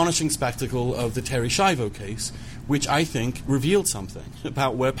the astonishing spectacle of the Terri Schiavo case, which I think revealed something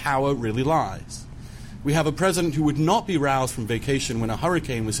about where power really lies. We have a president who would not be roused from vacation when a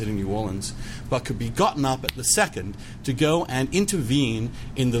hurricane was hitting New Orleans, but could be gotten up at the second to go and intervene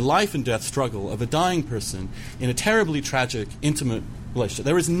in the life and death struggle of a dying person in a terribly tragic, intimate relationship.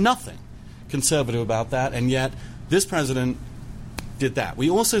 There is nothing conservative about that, and yet this president did that. We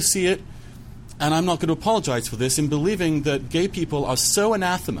also see it, and I'm not going to apologize for this, in believing that gay people are so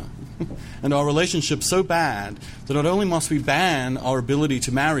anathema and our relationship so bad that not only must we ban our ability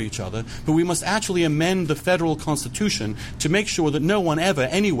to marry each other, but we must actually amend the federal constitution to make sure that no one ever,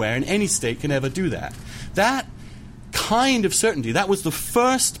 anywhere, in any state can ever do that. That kind of certainty, that was the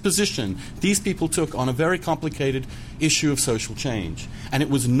first position these people took on a very complicated issue of social change. And it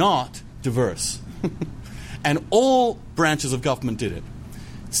was not diverse. And all branches of government did it.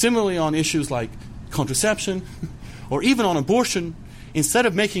 Similarly, on issues like contraception, or even on abortion, instead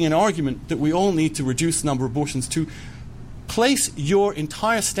of making an argument that we all need to reduce the number of abortions, to place your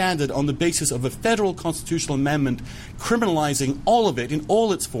entire standard on the basis of a federal constitutional amendment criminalizing all of it in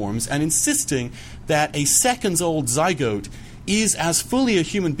all its forms and insisting that a seconds-old zygote is as fully a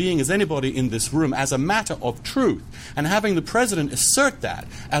human being as anybody in this room as a matter of truth, and having the president assert that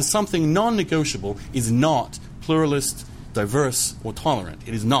as something non-negotiable is not pluralist, diverse, or tolerant.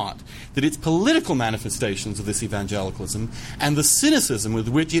 It is not. That its political manifestations of this evangelicalism and the cynicism with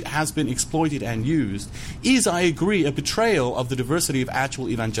which it has been exploited and used is, I agree, a betrayal of the diversity of actual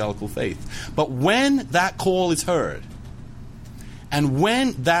evangelical faith. But when that call is heard, and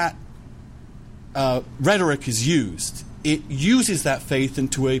when that rhetoric is used, it uses that faith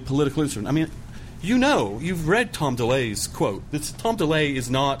into a political instrument. I mean, you've read Tom DeLay's quote. Tom DeLay is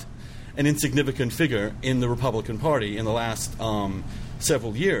not an insignificant figure in the Republican Party in the last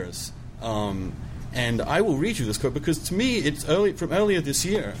several years. And I will read you this quote because to me it's from earlier this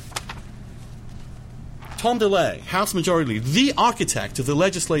year. Tom DeLay, House Majority Leader, the architect of the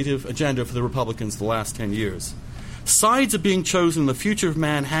legislative agenda for the Republicans the last 10 years. Sides are being chosen, the future of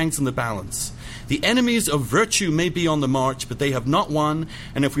man hangs in the balance. The enemies of virtue may be on the march, but they have not won,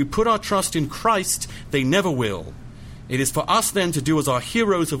 and if we put our trust in Christ, they never will. It is for us then to do as our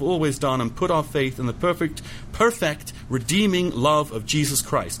heroes have always done and put our faith in the perfect, redeeming love of Jesus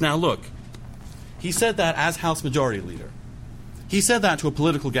Christ. Now look, he said that as House Majority Leader. He said that to a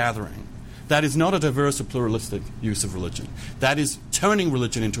political gathering. That is not a diverse or pluralistic use of religion. That is turning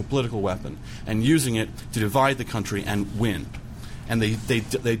religion into a political weapon and using it to divide the country and win. And they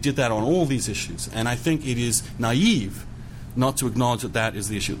did that on all these issues. And I think it is naive not to acknowledge that that is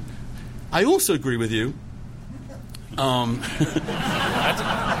the issue. I also agree with you.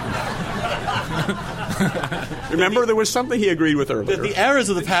 Remember, there was something he agreed with earlier. The errors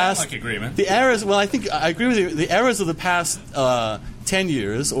of the past. Like agreement. The errors. Well, I think I agree with you. The errors of the past 10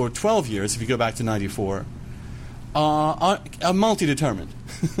 years or 12 years, if you go back to '94, are multi-determined.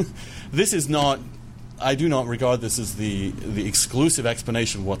 This is not. I do not regard this as the exclusive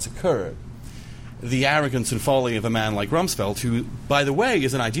explanation of what's occurred. The arrogance and folly of a man like Rumsfeld, who, by the way,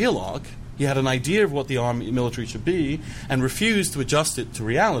 is an ideologue. He had an idea of what the military should be and refused to adjust it to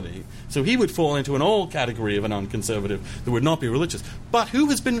reality. So he would fall into an old category of an unconservative that would not be religious. But who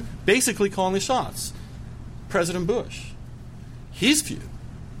has been basically calling the shots? President Bush. His view,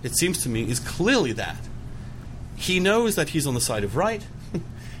 it seems to me, is clearly that. He knows that he's on the side of right.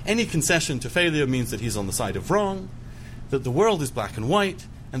 Any concession to failure means that he's on the side of wrong, that the world is black and white,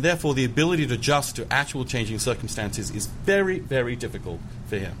 and therefore the ability to adjust to actual changing circumstances is very, very difficult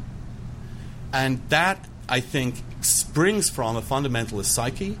for him. And that, I think, springs from a fundamentalist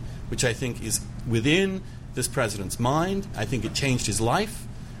psyche, which I think is within this president's mind. I think it changed his life.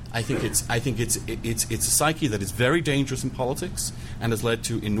 I think it's a psyche that is very dangerous in politics and has led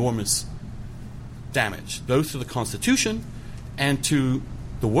to enormous damage, both to the Constitution and to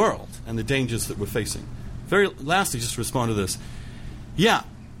the world and the dangers that we're facing. Very lastly, just to respond to this. Yeah,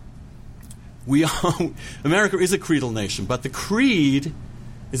 America is a creedal nation, but the creed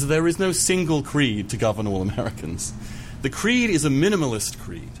is that there is no single creed to govern all Americans. The creed is a minimalist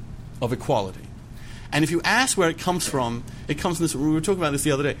creed of equality. And if you ask where it comes from this. We were talking about this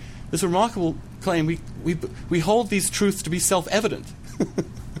the other day. This remarkable claim: we hold these truths to be self-evident,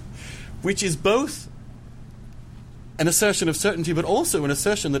 which is both an assertion of certainty, but also an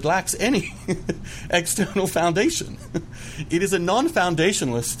assertion that lacks any external foundation. It is a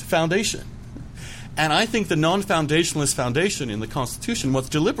non-foundationalist foundation. And I think the non-foundationalist foundation in the Constitution was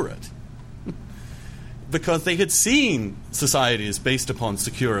deliberate because they had seen societies based upon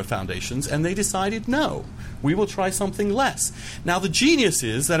secure foundations, and they decided, no, we will try something less. Now, the genius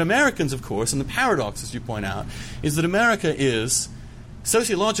is that Americans, of course, and the paradox, as you point out, is that America is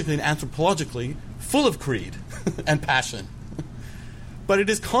sociologically and anthropologically full of creed and passion. But it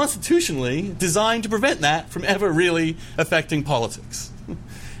is constitutionally designed to prevent that from ever really affecting politics.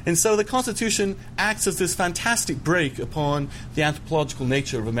 And so the Constitution acts as this fantastic brake upon the anthropological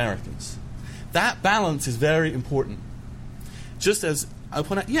nature of Americans. That balance is very important. Just as I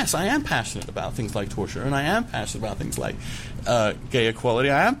point out, yes, I am passionate about things like torture, and I am passionate about things like gay equality.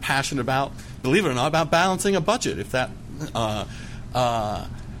 I am passionate about, believe it or not, about balancing a budget. But at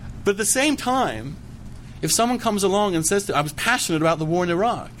the same time, if someone comes along and says, I was passionate about the war in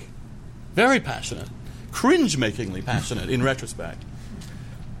Iraq, very passionate, cringe-makingly passionate in retrospect.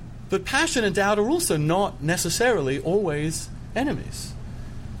 But passion and doubt are also not necessarily always enemies.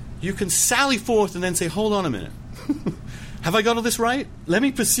 You can sally forth and then say, hold on a minute. Have I got all this right? Let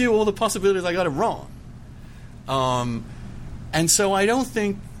me pursue all the possibilities I got it wrong. And so I don't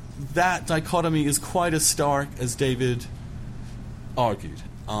think that dichotomy is quite as stark as David argued.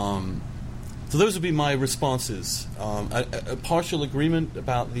 So those would be my responses. A partial agreement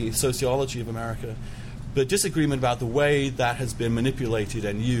about the sociology of America, but disagreement about the way that has been manipulated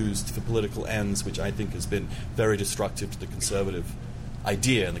and used for political ends, which I think has been very destructive to the conservative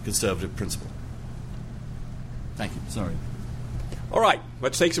idea and the conservative principle. Thank you. Sorry. All right,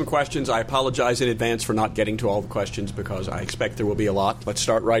 let's take some questions. I apologize in advance for not getting to all the questions because I expect there will be a lot. Let's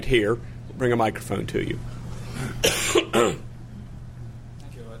start right here. We'll bring a microphone to you. Thank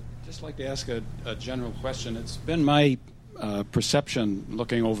you. I'd just like to ask a general question. It's been my perception,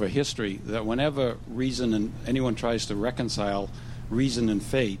 looking over history, that whenever reason and anyone tries to reconcile reason and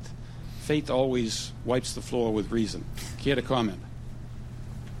faith, faith always wipes the floor with reason. Care to comment?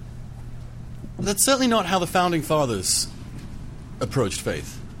 That's certainly not how the Founding Fathers approached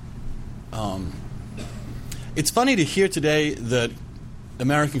faith. It's funny to hear today that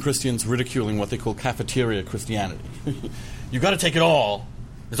American Christians ridiculing what they call cafeteria Christianity. You've got to take it all.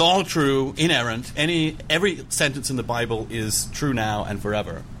 It's all true, inerrant. Every sentence in the Bible is true now and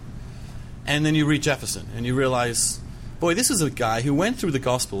forever. And then you read Jefferson and you realize, boy, this is a guy who went through the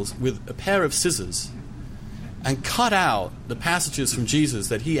Gospels with a pair of scissors and cut out the passages from Jesus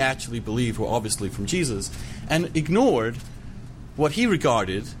that he actually believed were obviously from Jesus and ignored what he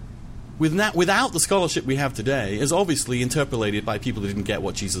regarded, without the scholarship we have today, as obviously interpolated by people who didn't get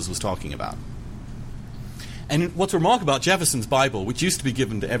what Jesus was talking about. And what's remarkable about Jefferson's Bible, which used to be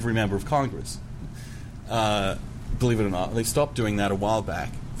given to every member of Congress, believe it or not, they stopped doing that a while back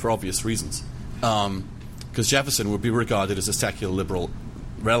for obvious reasons, because Jefferson would be regarded as a secular liberal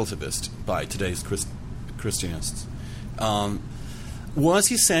relativist by today's Christianists, was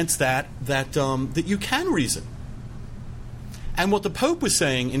his sense that you can reason. And what the Pope was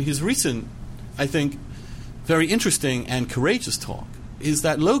saying in his recent, I think, very interesting and courageous talk is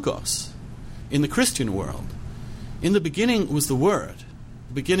that Logos, in the Christian world, in the beginning was the Word,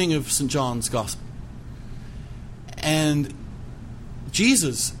 the beginning of St. John's Gospel. And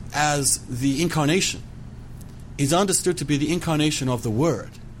Jesus, as the incarnation, is understood to be the incarnation of the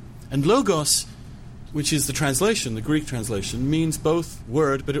Word. And Logos, which is the translation, the Greek translation, means both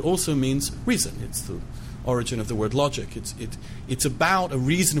word, but it also means reason. It's the origin of the word logic. It's about a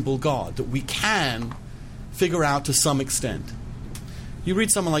reasonable God that we can figure out to some extent. You read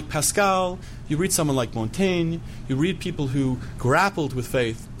someone like Pascal, you read someone like Montaigne, you read people who grappled with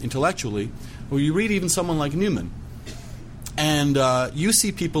faith intellectually, or you read even someone like Newman, and you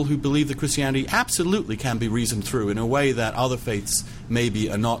see people who believe that Christianity absolutely can be reasoned through in a way that other faiths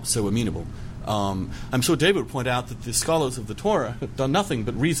maybe are not so amenable. I'm sure David would point out that the scholars of the Torah have done nothing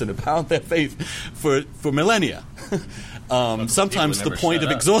but reason about their faith for millennia, sometimes to the point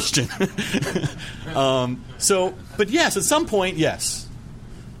of exhaustion. But yes, at some point, yes,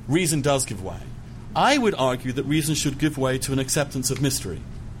 reason does give way. I would argue that reason should give way to an acceptance of mystery.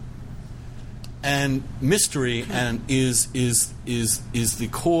 And mystery is the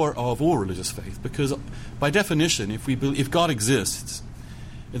core of all religious faith, because by definition, if God exists,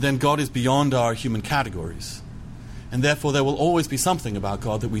 then God is beyond our human categories. And therefore there will always be something about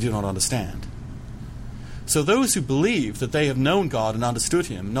God that we do not understand. So those who believe that they have known God and understood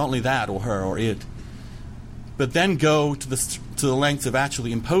Him, not only that or her or it, but then go to the length of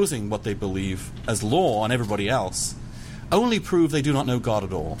actually imposing what they believe as law on everybody else, only prove they do not know God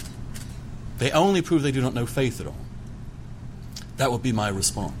at all. They only prove they do not know faith at all. That would be my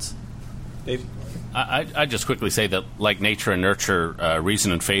response. Dave? I'd just quickly say that, like nature and nurture,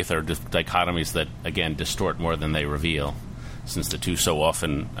 reason and faith are dichotomies that, again, distort more than they reveal, since the two so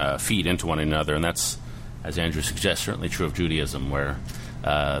often feed into one another. And that's, as Andrew suggests, certainly true of Judaism, where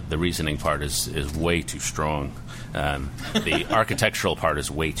the reasoning part is way too strong. The architectural part is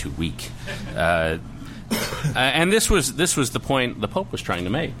way too weak. And this was the point the Pope was trying to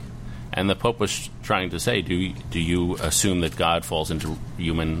make. And the Pope was trying to say, do you assume that God falls into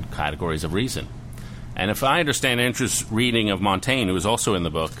human categories of reason? And if I understand Andrew's reading of Montaigne, who is also in the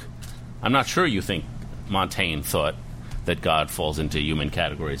book, I'm not sure you think Montaigne thought that God falls into human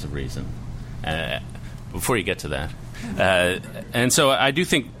categories of reason. Before you get to that. And so I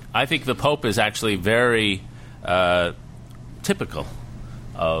think the Pope is actually very typical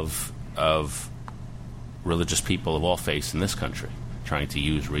of religious people of all faiths in this country, trying to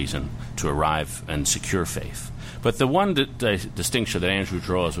use reason to arrive and secure faith. But the one distinction that Andrew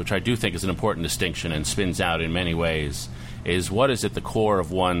draws, which I do think is an important distinction and spins out in many ways, is what is at the core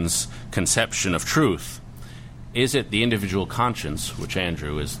of one's conception of truth? Is it the individual conscience, which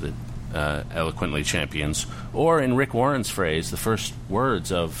Andrew is eloquently champions, or in Rick Warren's phrase, the first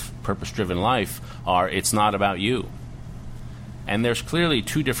words of Purpose-Driven Life are, it's not about you. And there's clearly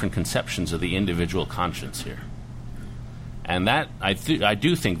two different conceptions of the individual conscience here. And that I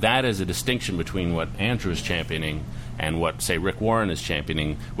do think that is a distinction between what Andrew is championing and what, say, Rick Warren is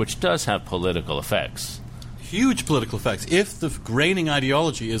championing, which does have political effects. Huge political effects. If the reigning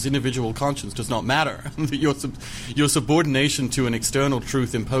ideology is individual conscience does not matter, your subordination to an external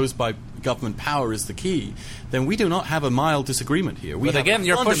truth imposed by government power is the key, then we do not have a mild disagreement here. But again,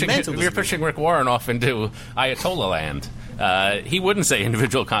 you're pushing Rick Warren off into Ayatollah land. He wouldn't say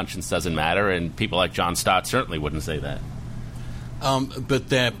individual conscience doesn't matter, and people like John Stott certainly wouldn't say that. But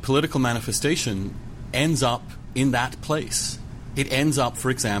their political manifestation ends up in that place. It ends up, for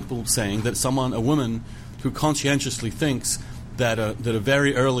example, saying that a woman who conscientiously thinks that a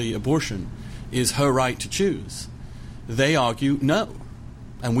very early abortion is her right to choose, they argue no,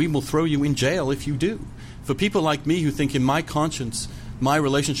 and we will throw you in jail if you do. For people like me who think in my conscience my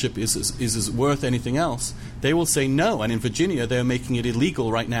relationship is worth anything else, they will say no. And in Virginia, they're making it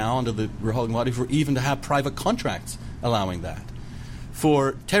illegal right now under the Republican Party for even to have private contracts allowing that.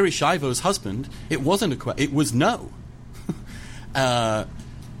 For Terry Schiavo's husband, it wasn't it was no.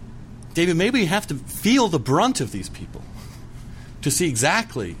 David, maybe you have to feel the brunt of these people to see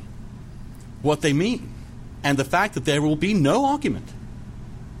exactly what they mean. And the fact that there will be no argument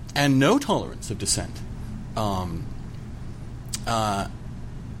and no tolerance of dissent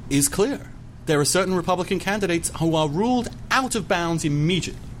is clear. There are certain Republican candidates who are ruled out of bounds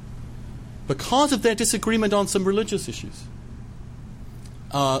immediately because of their disagreement on some religious issues,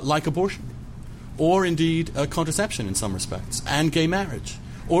 like abortion, or indeed contraception in some respects, and gay marriage,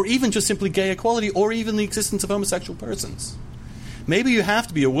 or even just simply gay equality, or even the existence of homosexual persons. Maybe you have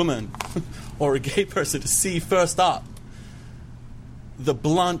to be a woman or a gay person to see first up the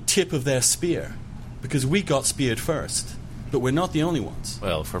blunt tip of their spear, because we got speared first, but we're not the only ones.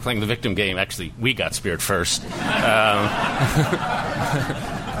 Well, if we're playing the victim game, actually, we got speared first.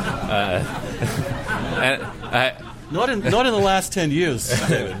 Not in the last 10 years,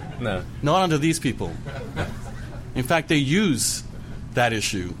 David. No. Not under these people. In fact, they use that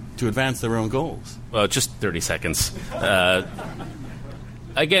issue to advance their own goals. Well, just 30 seconds.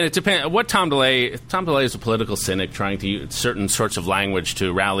 Again, it depends. What Tom DeLay is a political cynic trying to use certain sorts of language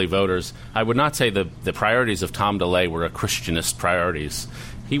to rally voters. I would not say the priorities of Tom DeLay were a Christianist priorities.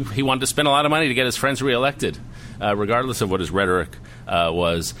 He wanted to spend a lot of money to get his friends reelected, regardless of what his rhetoric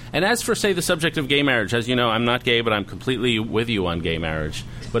was. And as for, say, the subject of gay marriage, as you know, I'm not gay, but I'm completely with you on gay marriage.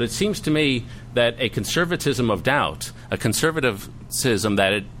 But it seems to me that a conservatism of doubt, a conservatism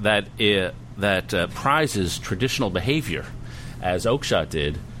that prizes traditional behavior, as Oakeshott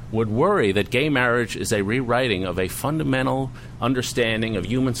did, would worry that gay marriage is a rewriting of a fundamental understanding of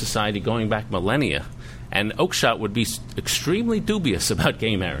human society going back millennia. And Oakeshott would be extremely dubious about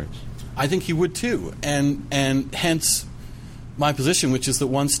gay marriage. I think he would too, and hence my position, which is that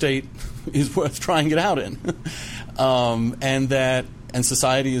one state is worth trying it out in, and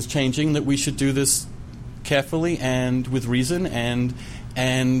society is changing, that we should do this carefully and with reason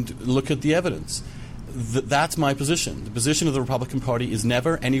and look at the evidence. That's my position. The position of the Republican Party is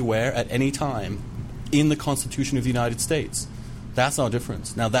never, anywhere, at any time in the Constitution of the United States. That's our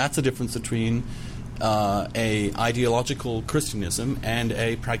difference. Now, that's a difference between a ideological Christianism and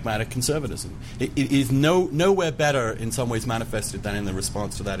a pragmatic conservatism. It is nowhere better in some ways manifested than in the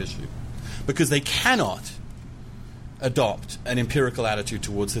response to that issue. Because they cannot adopt an empirical attitude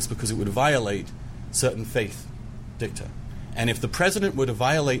towards this, because it would violate certain faith dicta. And if the president were to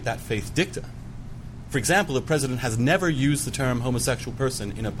violate that faith dicta, for example, the president has never used the term homosexual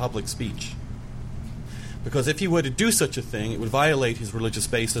person in a public speech, because if he were to do such a thing, it would violate his religious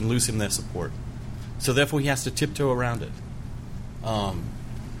base and lose him their support. So therefore he has to tiptoe around it.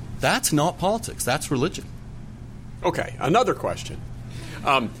 That's not politics. That's religion. Okay, another question.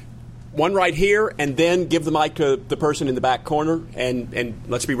 One right here, and then give the mic to the person in the back corner, and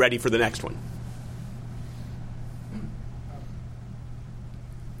let's be ready for the next one.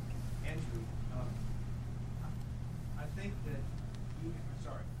 Andrew, I think that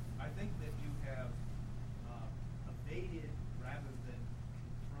you have evaded rather than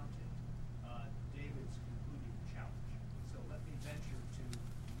confronted David's concluding challenge. So let me venture to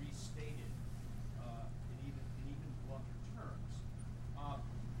restate it in even blunter terms.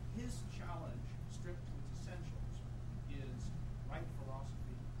 His challenge, stripped to its essentials, is right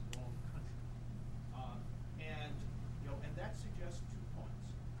philosophy, wrong country, and that suggests 2 points.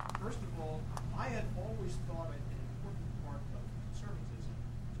 First of all, I had always thought it an important part of conservatism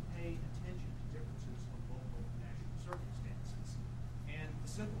to pay attention to different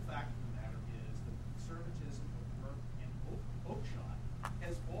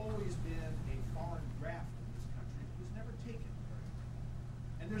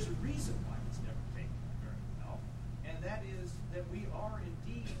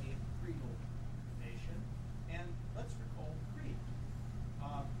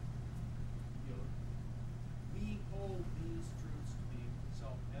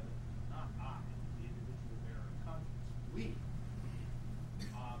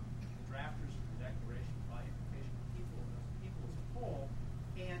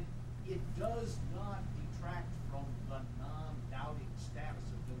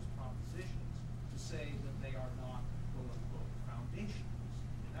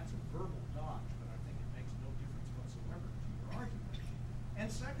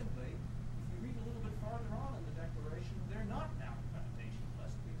secondly, if you read a little bit farther on in the Declaration, they're not now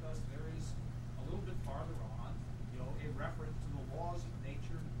nationalist, because there is a little bit farther on, a reference to the laws of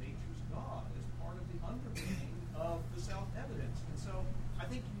nature and nature's God as part of the underpinning of the self-evidence. And so I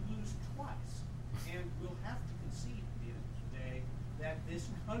think you lose twice, and we'll have to concede at the end of the day that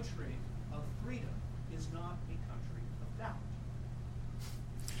this country of freedom is not a country of doubt.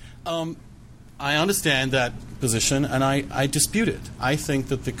 I understand that position, and I dispute it. I think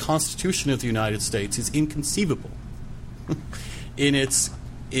that the Constitution of the United States is inconceivable in its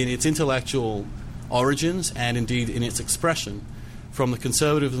intellectual origins and indeed in its expression from the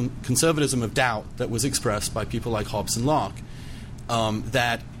conservatism of doubt that was expressed by people like Hobbes and Locke,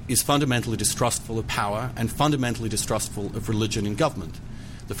 that is fundamentally distrustful of power and fundamentally distrustful of religion and government.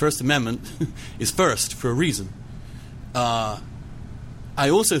 The First Amendment is first for a reason. I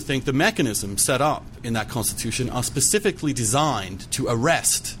also think the mechanisms set up in that Constitution are specifically designed to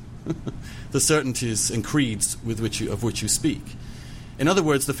arrest the certainties and creeds of which you speak. In other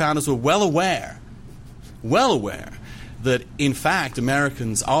words, the founders were well aware that, in fact,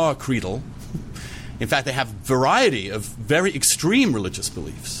 Americans are creedal. In fact, they have a variety of very extreme religious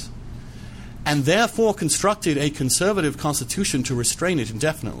beliefs, and therefore constructed a conservative constitution to restrain it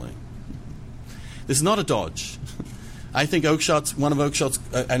indefinitely. This is not a dodge. I think and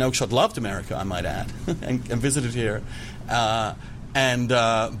Oakeshott loved America, I might add, and visited here. And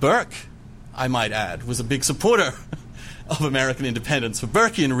Burke, I might add, was a big supporter of American independence for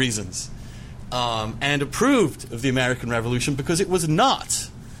Burkean reasons, and approved of the American Revolution because it was not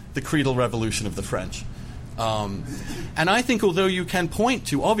the creedal revolution of the French. And I think although you can point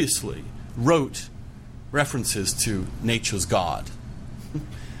to, obviously, rote references to nature's God,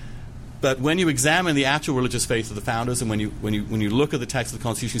 but when you examine the actual religious faith of the founders, and when you look at the text of the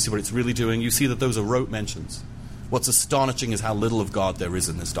Constitution, you see what it's really doing, you see that those are rote mentions. What's astonishing is how little of God there is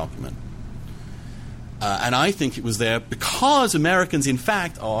in this document. And I think it was there because Americans, in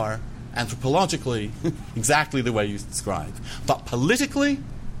fact, are anthropologically exactly the way you describe. But politically,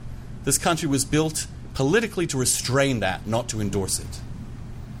 this country was built politically to restrain that, not to endorse it.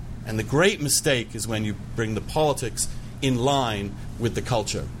 And the great mistake is when you bring the politics in line with the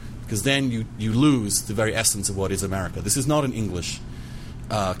culture, because then you lose the very essence of what is America. This is not an English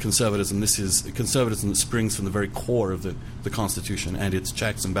conservatism. This is a conservatism that springs from the very core of the Constitution and its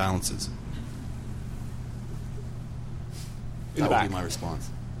checks and balances. That would be my response.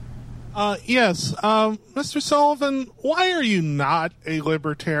 Yes. Mr. Sullivan, why are you not a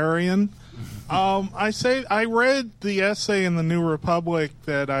libertarian? I read the essay in the New Republic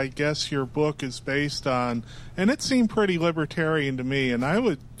that I guess your book is based on, and it seemed pretty libertarian to me, and I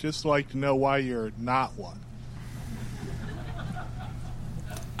would just like to know why you're not one.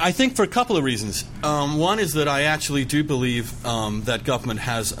 I think for a couple of reasons. One is that I actually do believe that government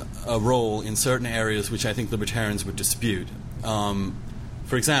has a role in certain areas which I think libertarians would dispute.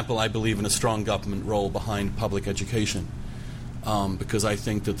 For example, I believe in a strong government role behind public education. Because I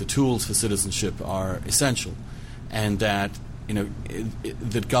think that the tools for citizenship are essential, and that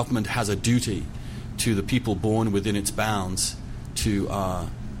that government has a duty to the people born within its bounds to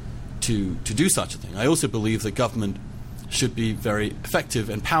do such a thing. I also believe that government should be very effective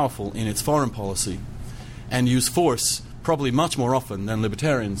and powerful in its foreign policy, and use force probably much more often than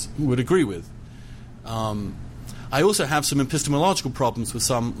libertarians would agree with. I also have some epistemological problems with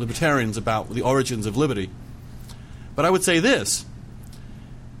some libertarians about the origins of liberty. But I would say this: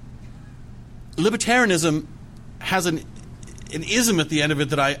 libertarianism has an ism at the end of it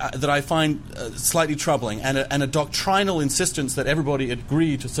that I find slightly troubling, and a doctrinal insistence that everybody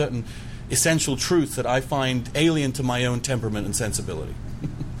agree to certain essential truths that I find alien to my own temperament and sensibility.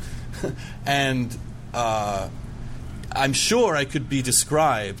 And I'm sure I could be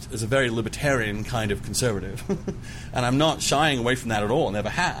described as a very libertarian kind of conservative, and I'm not shying away from that at all, never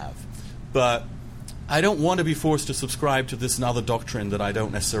have. But I don't want to be forced to subscribe to this and other doctrine that I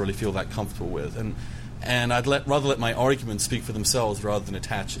don't necessarily feel that comfortable with. And I'd rather let my arguments speak for themselves rather than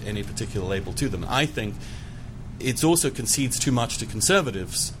attach any particular label to them. I think it also concedes too much to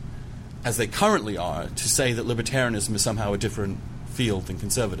conservatives, as they currently are, to say that libertarianism is somehow a different field than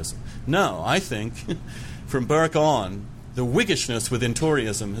conservatism. No, I think from Burke on, the Whiggishness within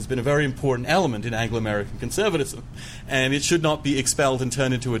Toryism has been a very important element in Anglo-American conservatism, and it should not be expelled and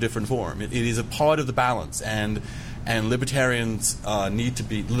turned into a different form. It is a part of the balance, and libertarians need to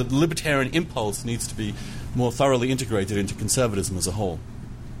be libertarian impulse needs to be more thoroughly integrated into conservatism as a whole.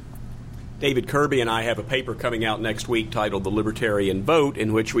 David Kirby and I have a paper coming out next week titled The Libertarian Vote,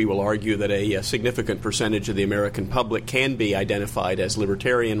 in which we will argue that a significant percentage of the American public can be identified as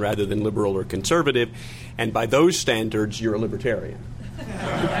libertarian rather than liberal or conservative, and by those standards, you're a libertarian.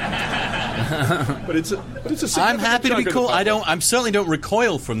 But it's a I'm significant happy to be chunk of the cool. public. I certainly don't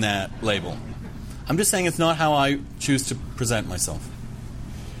recoil from that label. I'm just saying it's not how I choose to present myself.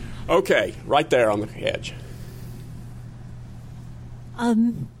 Okay, right there on the edge.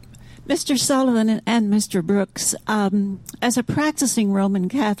 Mr. Sullivan and Mr. Brooks, as a practicing Roman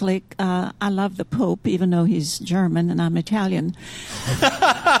Catholic, I love the Pope, even though he's German and I'm Italian.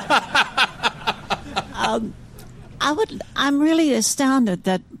 I'm really astounded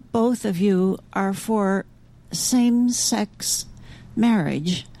that both of you are for same-sex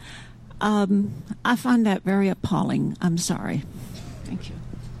marriage. I find that very appalling. I'm sorry. Thank you.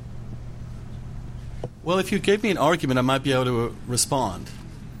 Well, if you gave me an argument, I might be able to respond.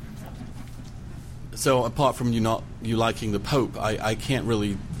 So, apart from you liking the Pope, I can't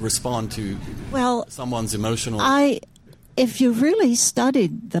really respond to someone's emotional. If you really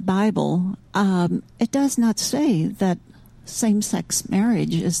studied the Bible, it does not say that same-sex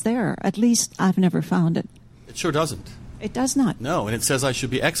marriage is there. At least I've never found it. It sure doesn't. It does not. No, and it says I should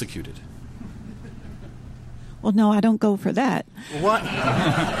be executed. Well, no, I don't go for that. What?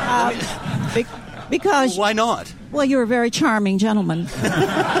 Because why not? Well, you're a very charming gentleman.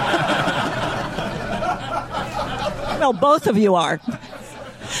 Well, both of you are.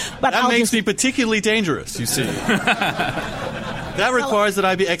 But that makes me particularly dangerous, you see. That requires that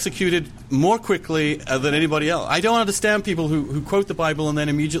I be executed more quickly than anybody else. I don't understand people who quote the Bible and then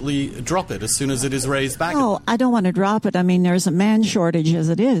immediately drop it as soon as it is raised back. No, I don't want to drop it. I mean, there's a man shortage as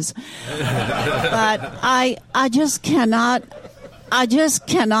it is. But I just cannot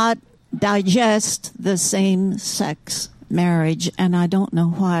digest the same-sex marriage, and I don't know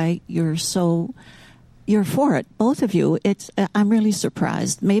why you're for it, both of you. I'm really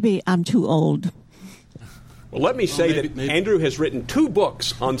surprised. Maybe I'm too old. Well, let me say that Andrew has written 2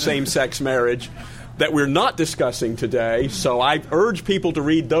 books on same-sex marriage that we're not discussing today, so I urge people to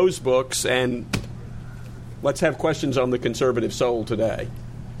read those books, and let's have questions on the conservative soul today.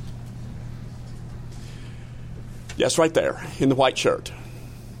 Yes, right there, in the white shirt.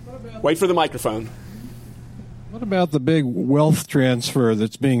 Wait for the microphone. What about the big wealth transfer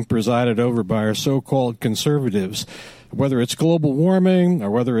that's being presided over by our so-called conservatives? Whether it's global warming,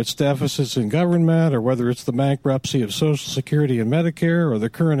 or whether it's deficits in government, or whether it's the bankruptcy of Social Security and Medicare, or the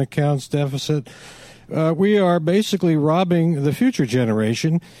current accounts deficit, we are basically robbing the future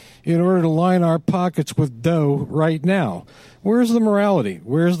generation in order to line our pockets with dough right now. Where's the morality?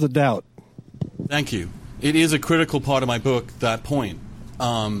 Where's the doubt? Thank you. It is a critical part of my book, that point.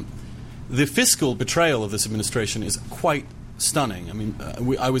 The fiscal betrayal of this administration is quite stunning. I mean,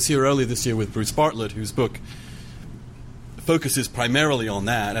 I was here earlier this year with Bruce Bartlett, whose book focuses primarily on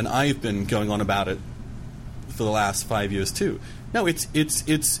that, and I've been going on about it for the last 5 years too. No, it's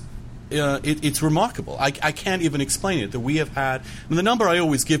remarkable. I can't even explain it. That we have had. I mean, the number I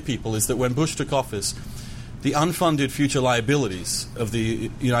always give people is that when Bush took office, the unfunded future liabilities of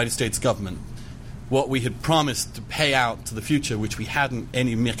the United States government, what we had promised to pay out to the future, which we hadn't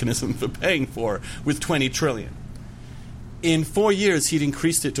any mechanism for paying for, was $20 trillion. In 4 years, he'd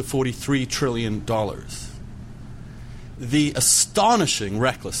increased it to $43 trillion. The astonishing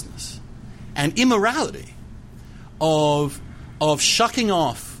recklessness and immorality of shucking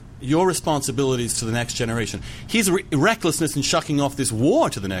off your responsibilities to the next generation. His recklessness in shucking off this war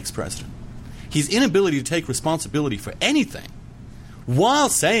to the next president. His inability to take responsibility for anything, while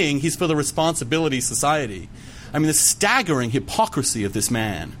saying he's for the responsibility society. I mean, the staggering hypocrisy of this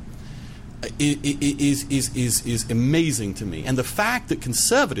man is amazing to me. And the fact that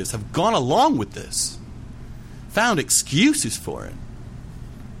conservatives have gone along with this, found excuses for it,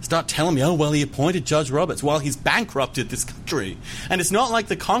 start telling me, oh, well, he appointed Judge Roberts. Well, he's bankrupted this country. And it's not like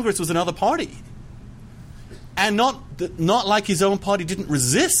the Congress was another party. And not like his own party didn't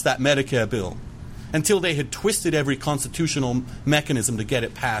resist that Medicare bill until they had twisted every constitutional mechanism to get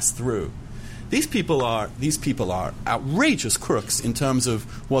it passed through. These people are outrageous crooks in terms of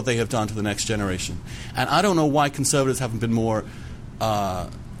what they have done to the next generation. And I don't know why conservatives haven't been more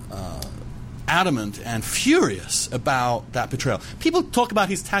adamant and furious about that betrayal. People talk about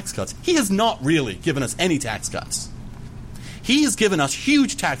his tax cuts. He has not really given us any tax cuts. He has given us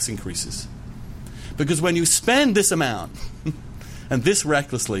huge tax increases. Because when you spend this amount, and this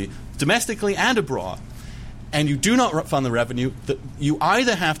recklessly, domestically and abroad, and you do not fund the revenue, you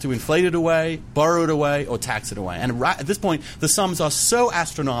either have to inflate it away, borrow it away, or tax it away. And at this point, the sums are so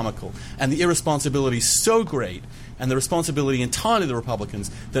astronomical, and the irresponsibility so great, and the responsibility entirely of the Republicans,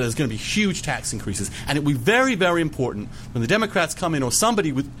 that there's going to be huge tax increases. And it will be very, very important when the Democrats come in, or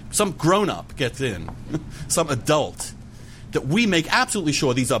somebody with some grown-up gets in, some adult, that we make absolutely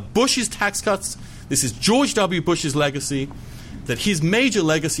sure these are Bush's tax cuts, this is George W. Bush's legacy, that his major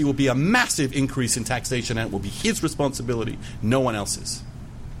legacy will be a massive increase in taxation, and it will be his responsibility, no one else's.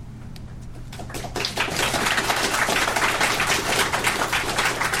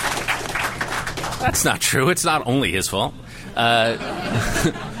 That's not true. It's not only his fault.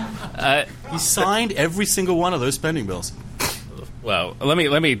 He signed every single one of those spending bills. Well, let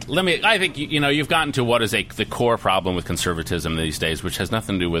me. I think you've gotten to what is the core problem with conservatism these days, which has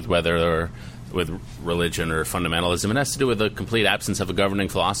nothing to do with whether or with religion or fundamentalism. It has to do with the complete absence of a governing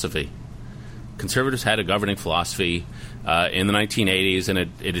philosophy. Conservatives had a governing philosophy in the 1980s, and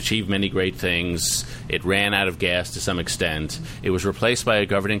it achieved many great things. It ran out of gas to some extent. It was replaced by a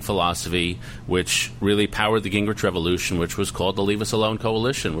governing philosophy which really powered the Gingrich Revolution, which was called the Leave Us Alone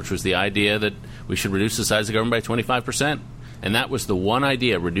Coalition, which was the idea that we should reduce the size of government by 25%. And that was the one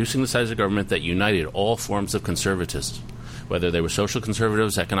idea, reducing the size of government, that united all forms of conservatism, whether they were social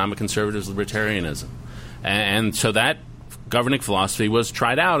conservatives, economic conservatives, libertarianism. And so that governing philosophy was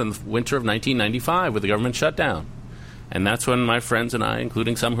tried out in the winter of 1995 with the government shutdown. And that's when my friends and I,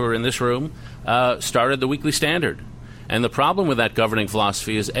 including some who are in this room, started the Weekly Standard. And the problem with that governing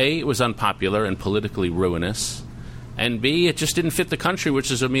philosophy is, A, it was unpopular and politically ruinous, and B, it just didn't fit the country, which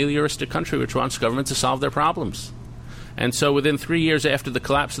is a melioristic country which wants government to solve their problems. And so within 3 years after the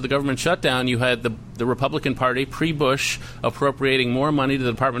collapse of the government shutdown, you had the Republican Party, pre-Bush, appropriating more money to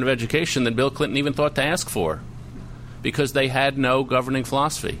the Department of Education than Bill Clinton even thought to ask for, because they had no governing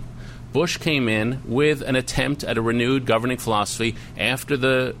philosophy. Bush came in with an attempt at a renewed governing philosophy after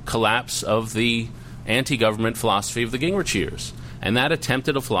the collapse of the anti-government philosophy of the Gingrich years. And that attempt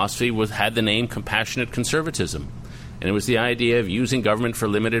at a philosophy had the name compassionate conservatism. And it was the idea of using government for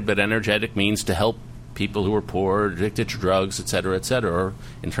limited but energetic means to help people who were poor, addicted to drugs, et cetera, or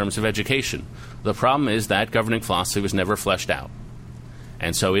in terms of education. The problem is that governing philosophy was never fleshed out.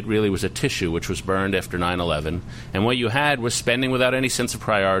 And so it really was a tissue which was burned after 9/11. And what you had was spending without any sense of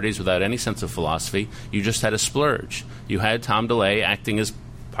priorities, without any sense of philosophy. You just had a splurge. You had Tom DeLay acting as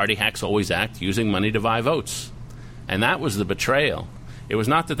party hacks always act, using money to buy votes. And that was the betrayal. It was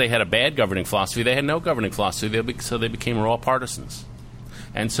not that they had a bad governing philosophy. They had no governing philosophy, so they became raw partisans.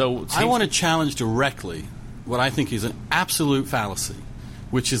 And so I want to challenge directly what I think is an absolute fallacy,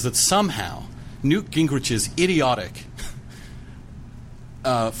 which is that somehow Newt Gingrich's idiotic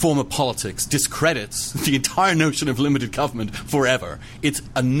form of politics discredits the entire notion of limited government forever. It's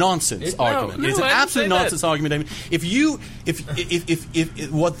a nonsense argument. It's an absolute nonsense argument. I mean,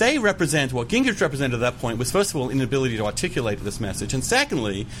 if what they represent, what Gingrich represented at that point, was first of all inability to articulate this message, and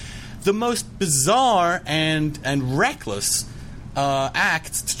secondly, the most bizarre and reckless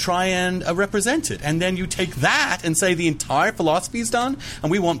act to try and represent it. And then you take that and say the entire philosophy is done and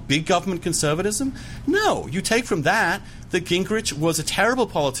we want big government conservatism? No. You take from that Gingrich was a terrible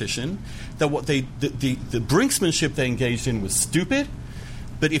politician, that what the brinksmanship they engaged in was stupid,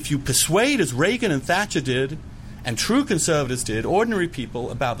 but if you persuade, as Reagan and Thatcher did, and true conservatives did, ordinary people,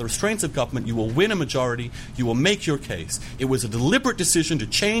 about the restraints of government, you will win a majority, you will make your case. It was a deliberate decision to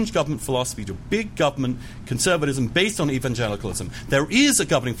change government philosophy to big government conservatism based on evangelicalism. There is a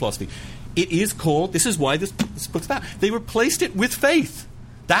governing philosophy. It is called, this is why this book's about, they replaced it with faith.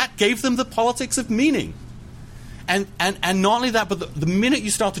 That gave them the politics of meaning. And not only that, but the minute you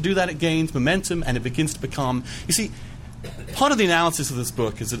start to do that, it gains momentum and it begins to become, you see, part of the analysis of this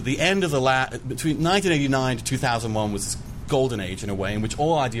book is that at the end of between 1989 to 2001 was this golden age in a way in which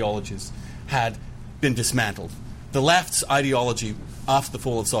all ideologies had been dismantled. The left's ideology after the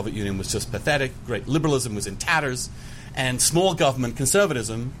fall of the Soviet Union was just pathetic. Great liberalism was in tatters. And small government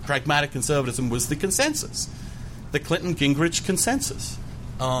conservatism, pragmatic conservatism, was the consensus. The Clinton-Gingrich consensus.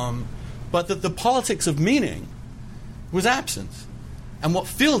 But that the politics of meaning was absent. And what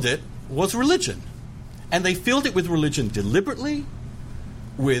filled it was religion. And they filled it with religion deliberately,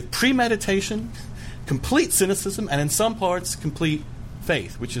 with premeditation, complete cynicism, and in some parts, complete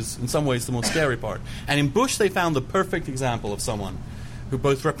faith, which is in some ways the most scary part. And in Bush, they found the perfect example of someone who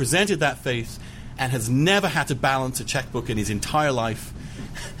both represented that faith and has never had to balance a checkbook in his entire life,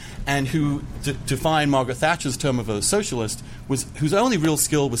 and who, to define Margaret Thatcher's term of a socialist, whose only real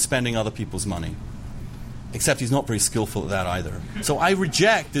skill was spending other people's money. Except he's not very skillful at that either. So I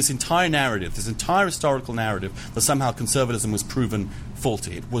reject this entire narrative, this entire historical narrative, that somehow conservatism was proven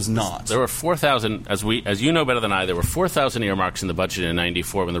faulty. It was not. There were 4,000, as you know better than I, there were 4,000 earmarks in the budget in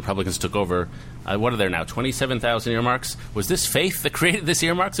 94 when the Republicans took over. What are there now, 27,000 earmarks? Was this faith that created this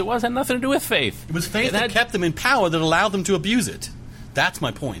earmarks? It had nothing to do with faith. It was faith that kept them in power that allowed them to abuse it. That's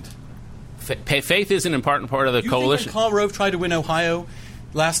my point. Faith is an important part of the coalition. Think when Karl Rove tried to win Ohio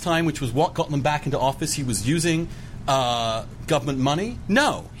last time, which was what got them back into office, he was using government money?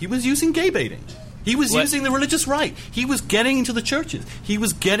 No, he was using gay baiting. He was using the religious right. He was getting into the churches. He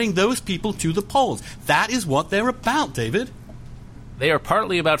was getting those people to the polls. That is what they're about, David. They are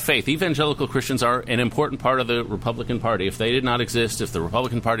partly about faith. Evangelical Christians are an important part of the Republican Party. If they did not exist, if the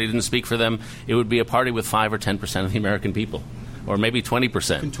Republican Party didn't speak for them, it would be a party with 5 or 10% of the American people, or maybe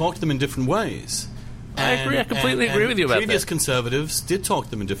 20%. You can talk to them in different ways. I agree. I completely agree with you about that. Previous conservatives did talk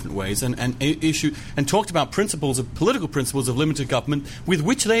to them in different ways and talked about political principles of limited government with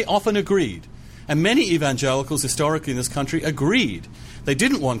which they often agreed. And many evangelicals historically in this country agreed. They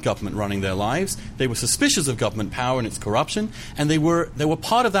didn't want government running their lives. They were suspicious of government power and its corruption, and they were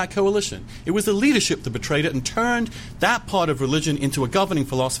part of that coalition. It was the leadership that betrayed it and turned that part of religion into a governing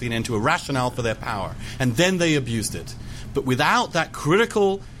philosophy and into a rationale for their power. And then they abused it. But without that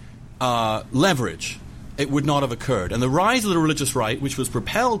critical leverage, it would not have occurred. And the rise of the religious right, which was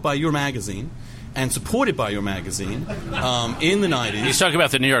propelled by your magazine and supported by your magazine in the 90s. He's talking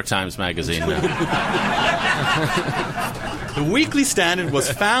about the New York Times magazine now. The Weekly Standard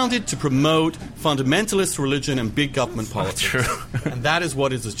was founded to promote fundamentalist religion and big government politics. True. And that is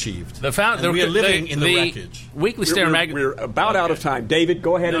what is achieved. We are living in the wreckage. Weekly Standard magazine. We're about out of time. David,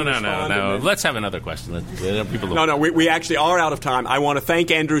 go ahead and respond. No. Let's have another question. We actually are out of time. I want to thank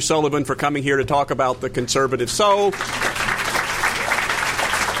Andrew Sullivan for coming here to talk about the conservative soul.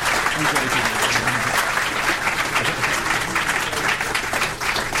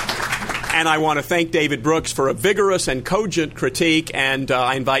 And I want to thank David Brooks for a vigorous and cogent critique, and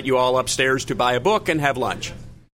I invite you all upstairs to buy a book and have lunch.